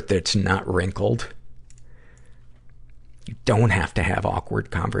shirt that's not wrinkled. You don't have to have awkward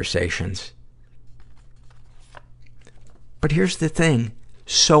conversations. But here's the thing.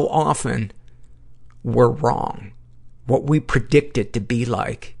 So often, we're wrong. What we predict it to be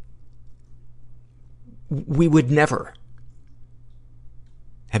like, we would never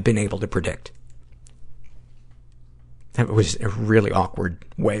have been able to predict. That was a really awkward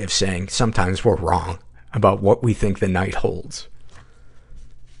way of saying sometimes we're wrong about what we think the night holds.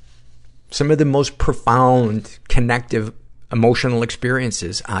 Some of the most profound, connective, emotional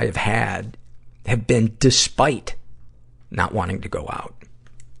experiences I have had have been despite not wanting to go out.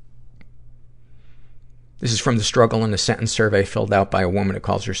 This is from the Struggle in a Sentence survey filled out by a woman who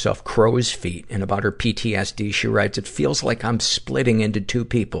calls herself Crow's Feet. And about her PTSD, she writes, "It feels like I'm splitting into two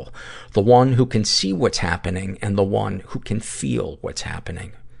people. The one who can see what's happening and the one who can feel what's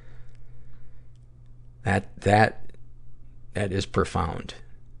happening." That is profound.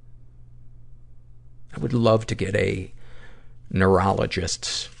 I would love to get a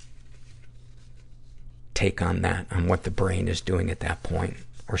neurologist's take on that, on what the brain is doing at that point,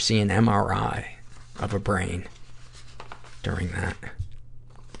 or see an MRI of a brain during that.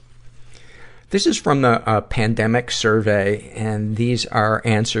 This is from the pandemic survey, and these are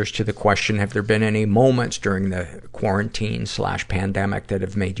answers to the question, have there been any moments during the quarantine/pandemic that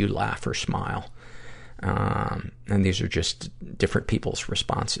have made you laugh or smile? And these are just different people's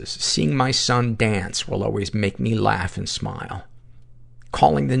responses. Seeing my son dance will always make me laugh and smile.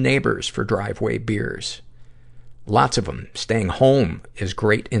 Calling the neighbors for driveway beers. Lots of them. Staying home is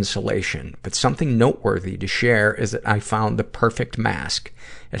great insulation, but something noteworthy to share is that I found the perfect mask.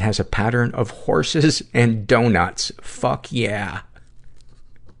 It has a pattern of horses and donuts. Fuck yeah.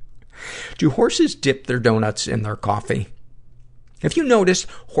 Do horses dip their donuts in their coffee? Have you noticed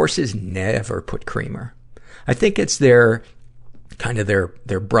horses never put creamer? I think it's their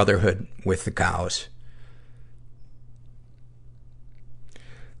brotherhood with the cows.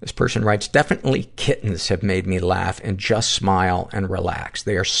 This person writes, definitely kittens have made me laugh and just smile and relax.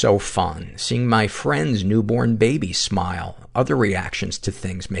 They are so fun. Seeing my friend's newborn baby smile. Other reactions to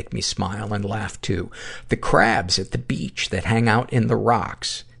things make me smile and laugh too. The crabs at the beach that hang out in the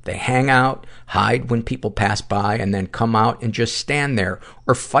rocks. They hang out, hide when people pass by, and then come out and just stand there,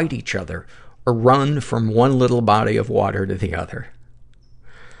 or fight each other, or run from one little body of water to the other.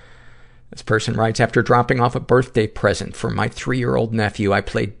 This person writes, after dropping off a birthday present for my 3-year-old nephew, I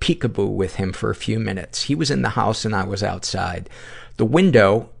played peekaboo with him for a few minutes. He was in the house and I was outside. The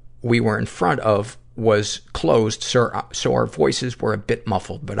window we were in front of was closed, so our voices were a bit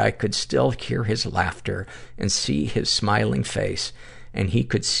muffled, but I could still hear his laughter and see his smiling face, and he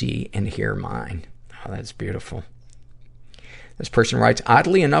could see and hear mine. Oh, that's beautiful. This person writes,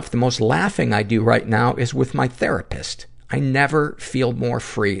 oddly enough, the most laughing I do right now is with my therapist. I never feel more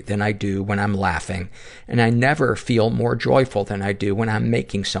free than I do when I'm laughing, and I never feel more joyful than I do when I'm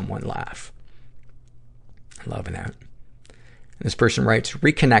making someone laugh. I love that. And this person writes,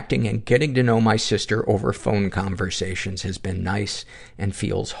 reconnecting and getting to know my sister over phone conversations has been nice and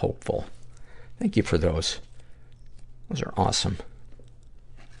feels hopeful. Thank you for those. Those are awesome.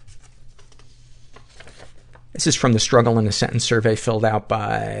 This is from the Struggle in a Sentence survey filled out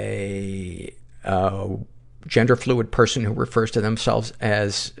by a gender fluid person who refers to themselves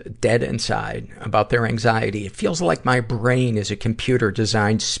as dead inside about their anxiety. It feels like my brain is a computer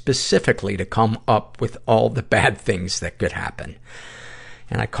designed specifically to come up with all the bad things that could happen.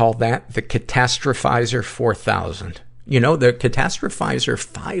 And I call that the Catastrophizer 4000. You know, the Catastrophizer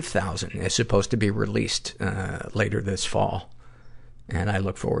 5000 is supposed to be released later this fall. And I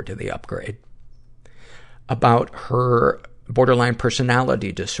look forward to the upgrade. About her borderline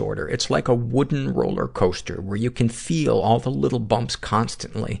personality disorder. It's like a wooden roller coaster where you can feel all the little bumps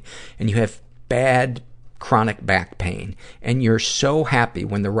constantly, and you have bad chronic back pain, and you're so happy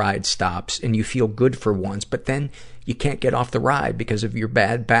when the ride stops and you feel good for once, but then you can't get off the ride because of your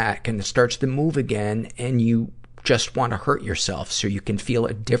bad back, and it starts to move again, and you just want to hurt yourself so you can feel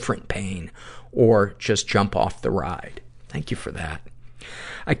a different pain or just jump off the ride. Thank you for that.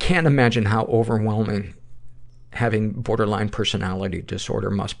 I can't imagine how overwhelming having borderline personality disorder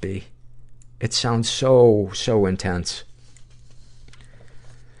must be. It sounds so intense.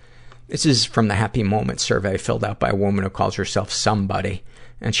 This is from the Happy Moment survey filled out by a woman who calls herself Somebody.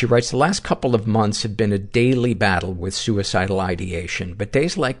 And she writes, the last couple of months have been a daily battle with suicidal ideation, but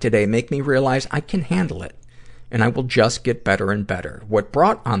days like today make me realize I can handle it, and I will just get better and better. What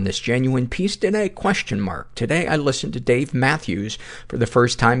brought on this genuine peace today? Question mark. Today I listened to Dave Matthews for the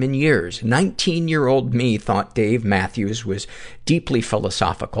first time in years. 19-year-old me thought Dave Matthews was deeply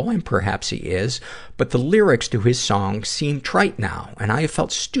philosophical, and perhaps he is, but the lyrics to his songs seem trite now, and I have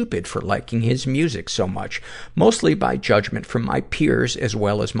felt stupid for liking his music so much, mostly by judgment from my peers as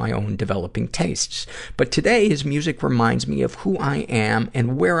well as my own developing tastes. But today his music reminds me of who I am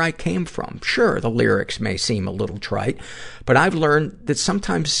and where I came from. Sure, the lyrics may seem a little trite, but I've learned that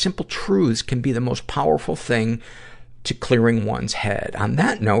sometimes simple truths can be the most powerful thing to clearing one's head. On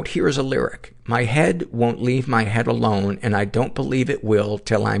that note, here is a lyric. My head won't leave my head alone, and I don't believe it will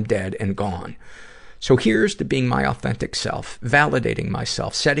till I'm dead and gone. So here's to being my authentic self, validating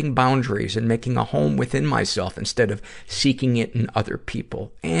myself, setting boundaries, and making a home within myself instead of seeking it in other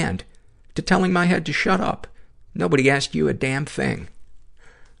people, and to telling my head to shut up. Nobody asked you a damn thing.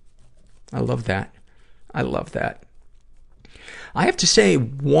 I love that. I love that. I have to say,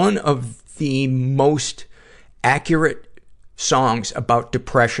 one of the most accurate songs about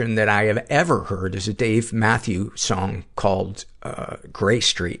depression that I have ever heard is a Dave Matthews song called Gray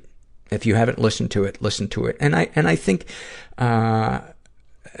Street. If you haven't listened to it, listen to it. And I think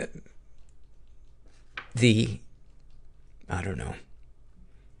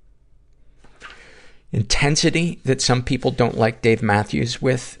intensity that some people don't like Dave Matthews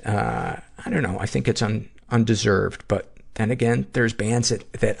with, I think it's undeserved. But then again, there's bands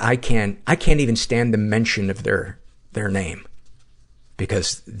that I can't even stand the mention of their name,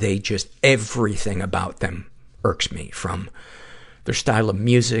 because they just, everything about them irks me, from their style of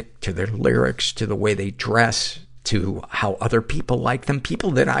music to their lyrics to the way they dress to how other people like them,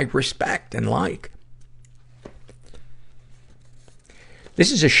 people that I respect and like.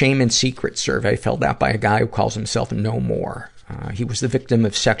 This is a shame and secret survey filled out by a guy who calls himself No More. He was the victim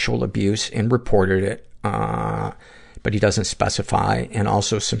of sexual abuse and reported it, but he doesn't specify. And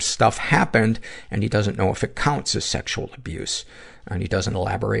also some stuff happened, and he doesn't know if it counts as sexual abuse. And he doesn't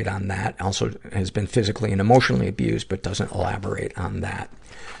elaborate on that. Also has been physically and emotionally abused, but doesn't elaborate on that.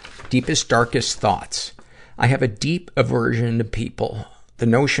 Deepest, darkest thoughts. I have a deep aversion to people. The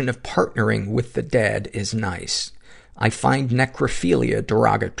notion of partnering with the dead is nice. I find necrophilia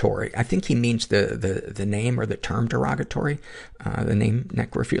derogatory. I think he means the name or the term derogatory. The name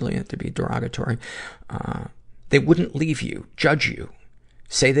necrophilia to be derogatory. They wouldn't leave you, judge you,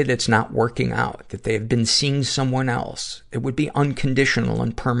 say that it's not working out, that they have been seeing someone else. It would be unconditional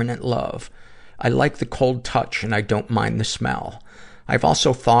and permanent love. I like the cold touch and I don't mind the smell. I've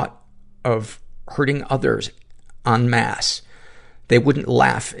also thought of hurting others en masse. They wouldn't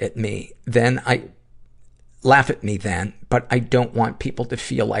laugh at me then, but I don't want people to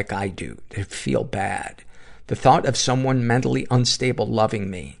feel like I do, to feel bad. The thought of someone mentally unstable loving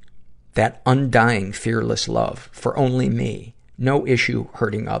me, that undying, fearless love for only me, no issue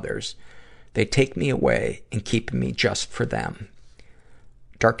hurting others. They take me away and keep me just for them.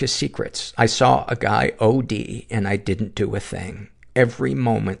 Darkest secrets. I saw a guy OD and I didn't do a thing. Every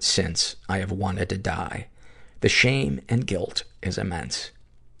moment since, I have wanted to die. The shame and guilt is immense.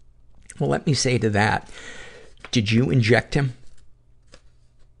 Well, let me say to that, did you inject him?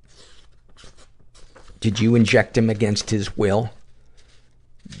 Did you inject him against his will?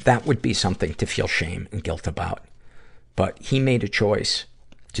 That would be something to feel shame and guilt about. But he made a choice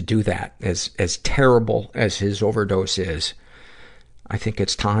to do that. As terrible as his overdose is, I think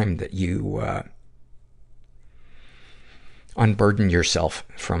it's time that you unburden yourself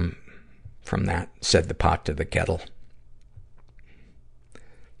from that, said the pot to the kettle.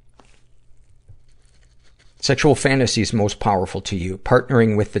 Sexual fantasies most powerful to you.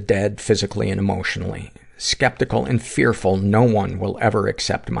 Partnering with the dead physically and emotionally. Skeptical and fearful, no one will ever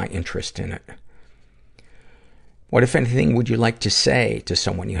accept my interest in it. What, if anything, would you like to say to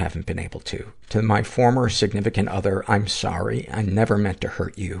someone you haven't been able to? To my former significant other, I'm sorry. I never meant to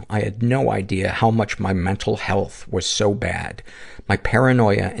hurt you. I had no idea how much my mental health was so bad. My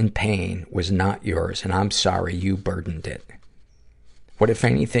paranoia and pain was not yours, and I'm sorry you burdened it. What, if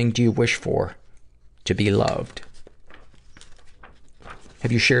anything, do you wish for? To be loved.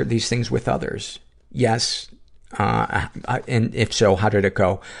 Have you shared these things with others? Yes. And if so, how did it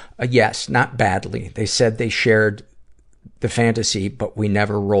go? Yes, not badly. They said they shared the fantasy, but we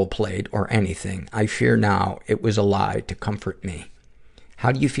never role-played or anything. I fear now it was a lie to comfort me.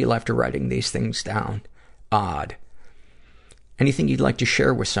 How do you feel after writing these things down? Odd. Anything you'd like to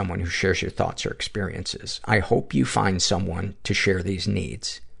share with someone who shares your thoughts or experiences? I hope you find someone to share these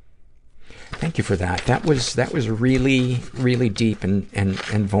needs. Thank you for that. That was really, really deep and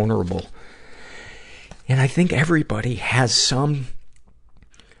vulnerable. And I think everybody has some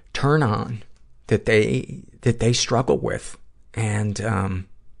turn on that they struggle with. And,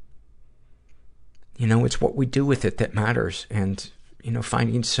 it's what we do with it that matters. And,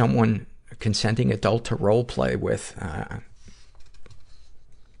 finding someone, a consenting adult to role play with,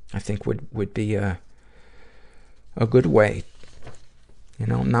 I think would be a good way.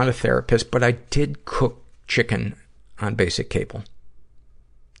 I'm not a therapist, but I did cook chicken on basic cable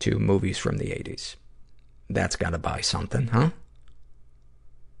to movies from the 80s. That's gotta buy something, huh?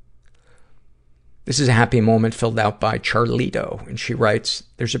 This is a happy moment filled out by Charlito, and she writes,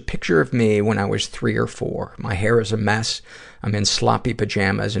 there's a picture of me when I was 3 or 4. My hair is a mess. I'm in sloppy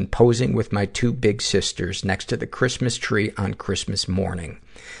pajamas and posing with my 2 big sisters next to the Christmas tree on Christmas morning.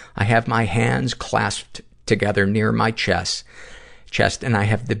 I have my hands clasped together near my chest, and I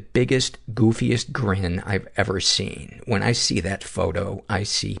have the biggest, goofiest grin I've ever seen. When I see that photo, I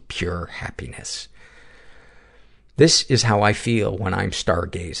see pure happiness. This is how I feel when I'm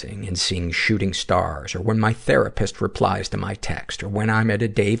stargazing and seeing shooting stars, or when my therapist replies to my text, or when I'm at a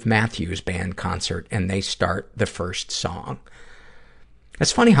Dave Matthews Band concert and they start the first song.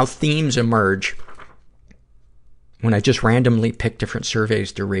 It's funny how themes emerge when I just randomly pick different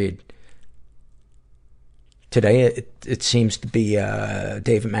surveys to read. Today, it seems to be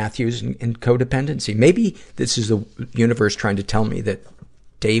Dave Matthews and codependency. Maybe this is the universe trying to tell me that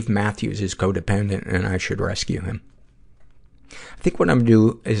Dave Matthews is codependent and I should rescue him. I think what I'm going to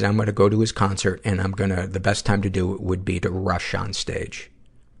do is I'm going to go to his concert, and the best time to do it would be to rush on stage.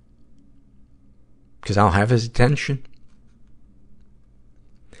 Because I'll have his attention.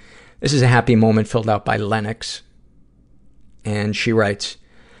 This is a happy moment filled out by Lennox. And she writes,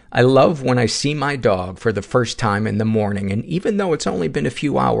 I love when I see my dog for the first time in the morning, and even though it's only been a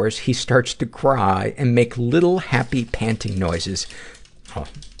few hours, he starts to cry and make little happy panting noises. Oh,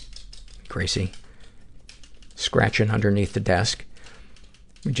 Gracie, scratching underneath the desk.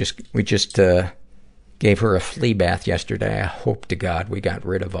 We just gave her a flea bath yesterday. I hope to God we got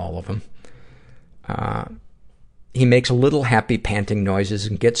rid of all of them. He makes little happy panting noises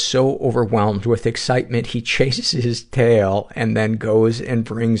and gets so overwhelmed with excitement he chases his tail and then goes and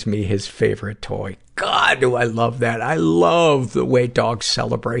brings me his favorite toy. God, do I love that. I love the way dogs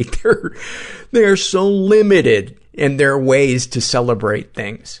celebrate. They're so limited in their ways to celebrate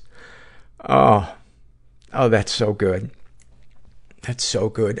things. Oh, that's so good. That's so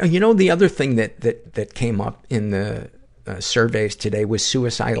good. The other thing that came up in the surveys today was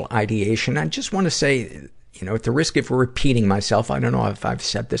suicidal ideation. I just want to say, at the risk of repeating myself, I don't know if I've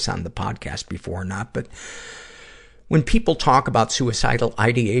said this on the podcast before or not, but when people talk about suicidal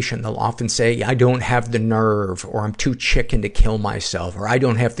ideation, they'll often say, I don't have the nerve, or I'm too chicken to kill myself, or I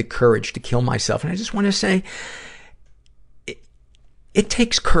don't have the courage to kill myself. And I just want to say, it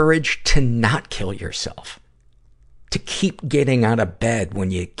takes courage to not kill yourself. To keep getting out of bed when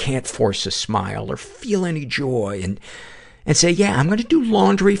you can't force a smile or feel any joy, and say, yeah, I'm going to do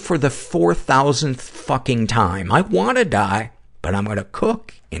laundry for the 4,000th fucking time. I want to die, but I'm going to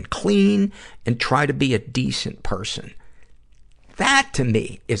cook and clean and try to be a decent person. That, to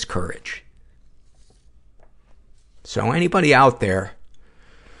me, is courage. So anybody out there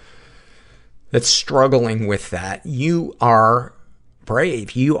that's struggling with that, you are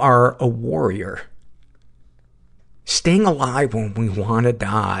brave. You are a warrior. Staying alive when we want to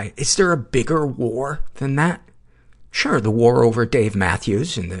die. Is there a bigger war than that? Sure, the war over Dave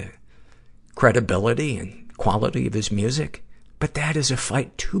Matthews and the credibility and quality of his music. But that is a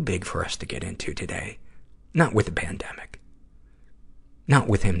fight too big for us to get into today. Not with the pandemic. Not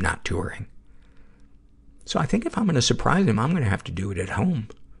with him not touring. So I think if I'm going to surprise him, I'm going to have to do it at home.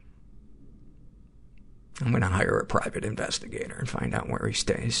 I'm going to hire a private investigator and find out where he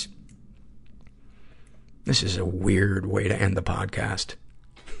stays. This is a weird way to end the podcast.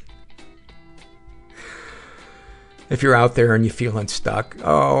 If you're out there and you're feeling stuck,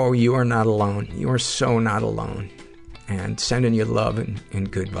 you are not alone. You are so not alone. And sending you love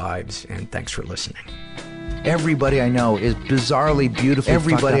and good vibes. And thanks for listening. Everybody I know is bizarrely beautifully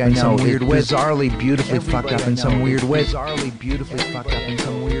Everybody I know is bizarrely beautifully fucked up in some weird way. Bizarrely beautifully fucked up in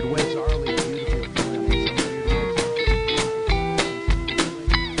some weird way.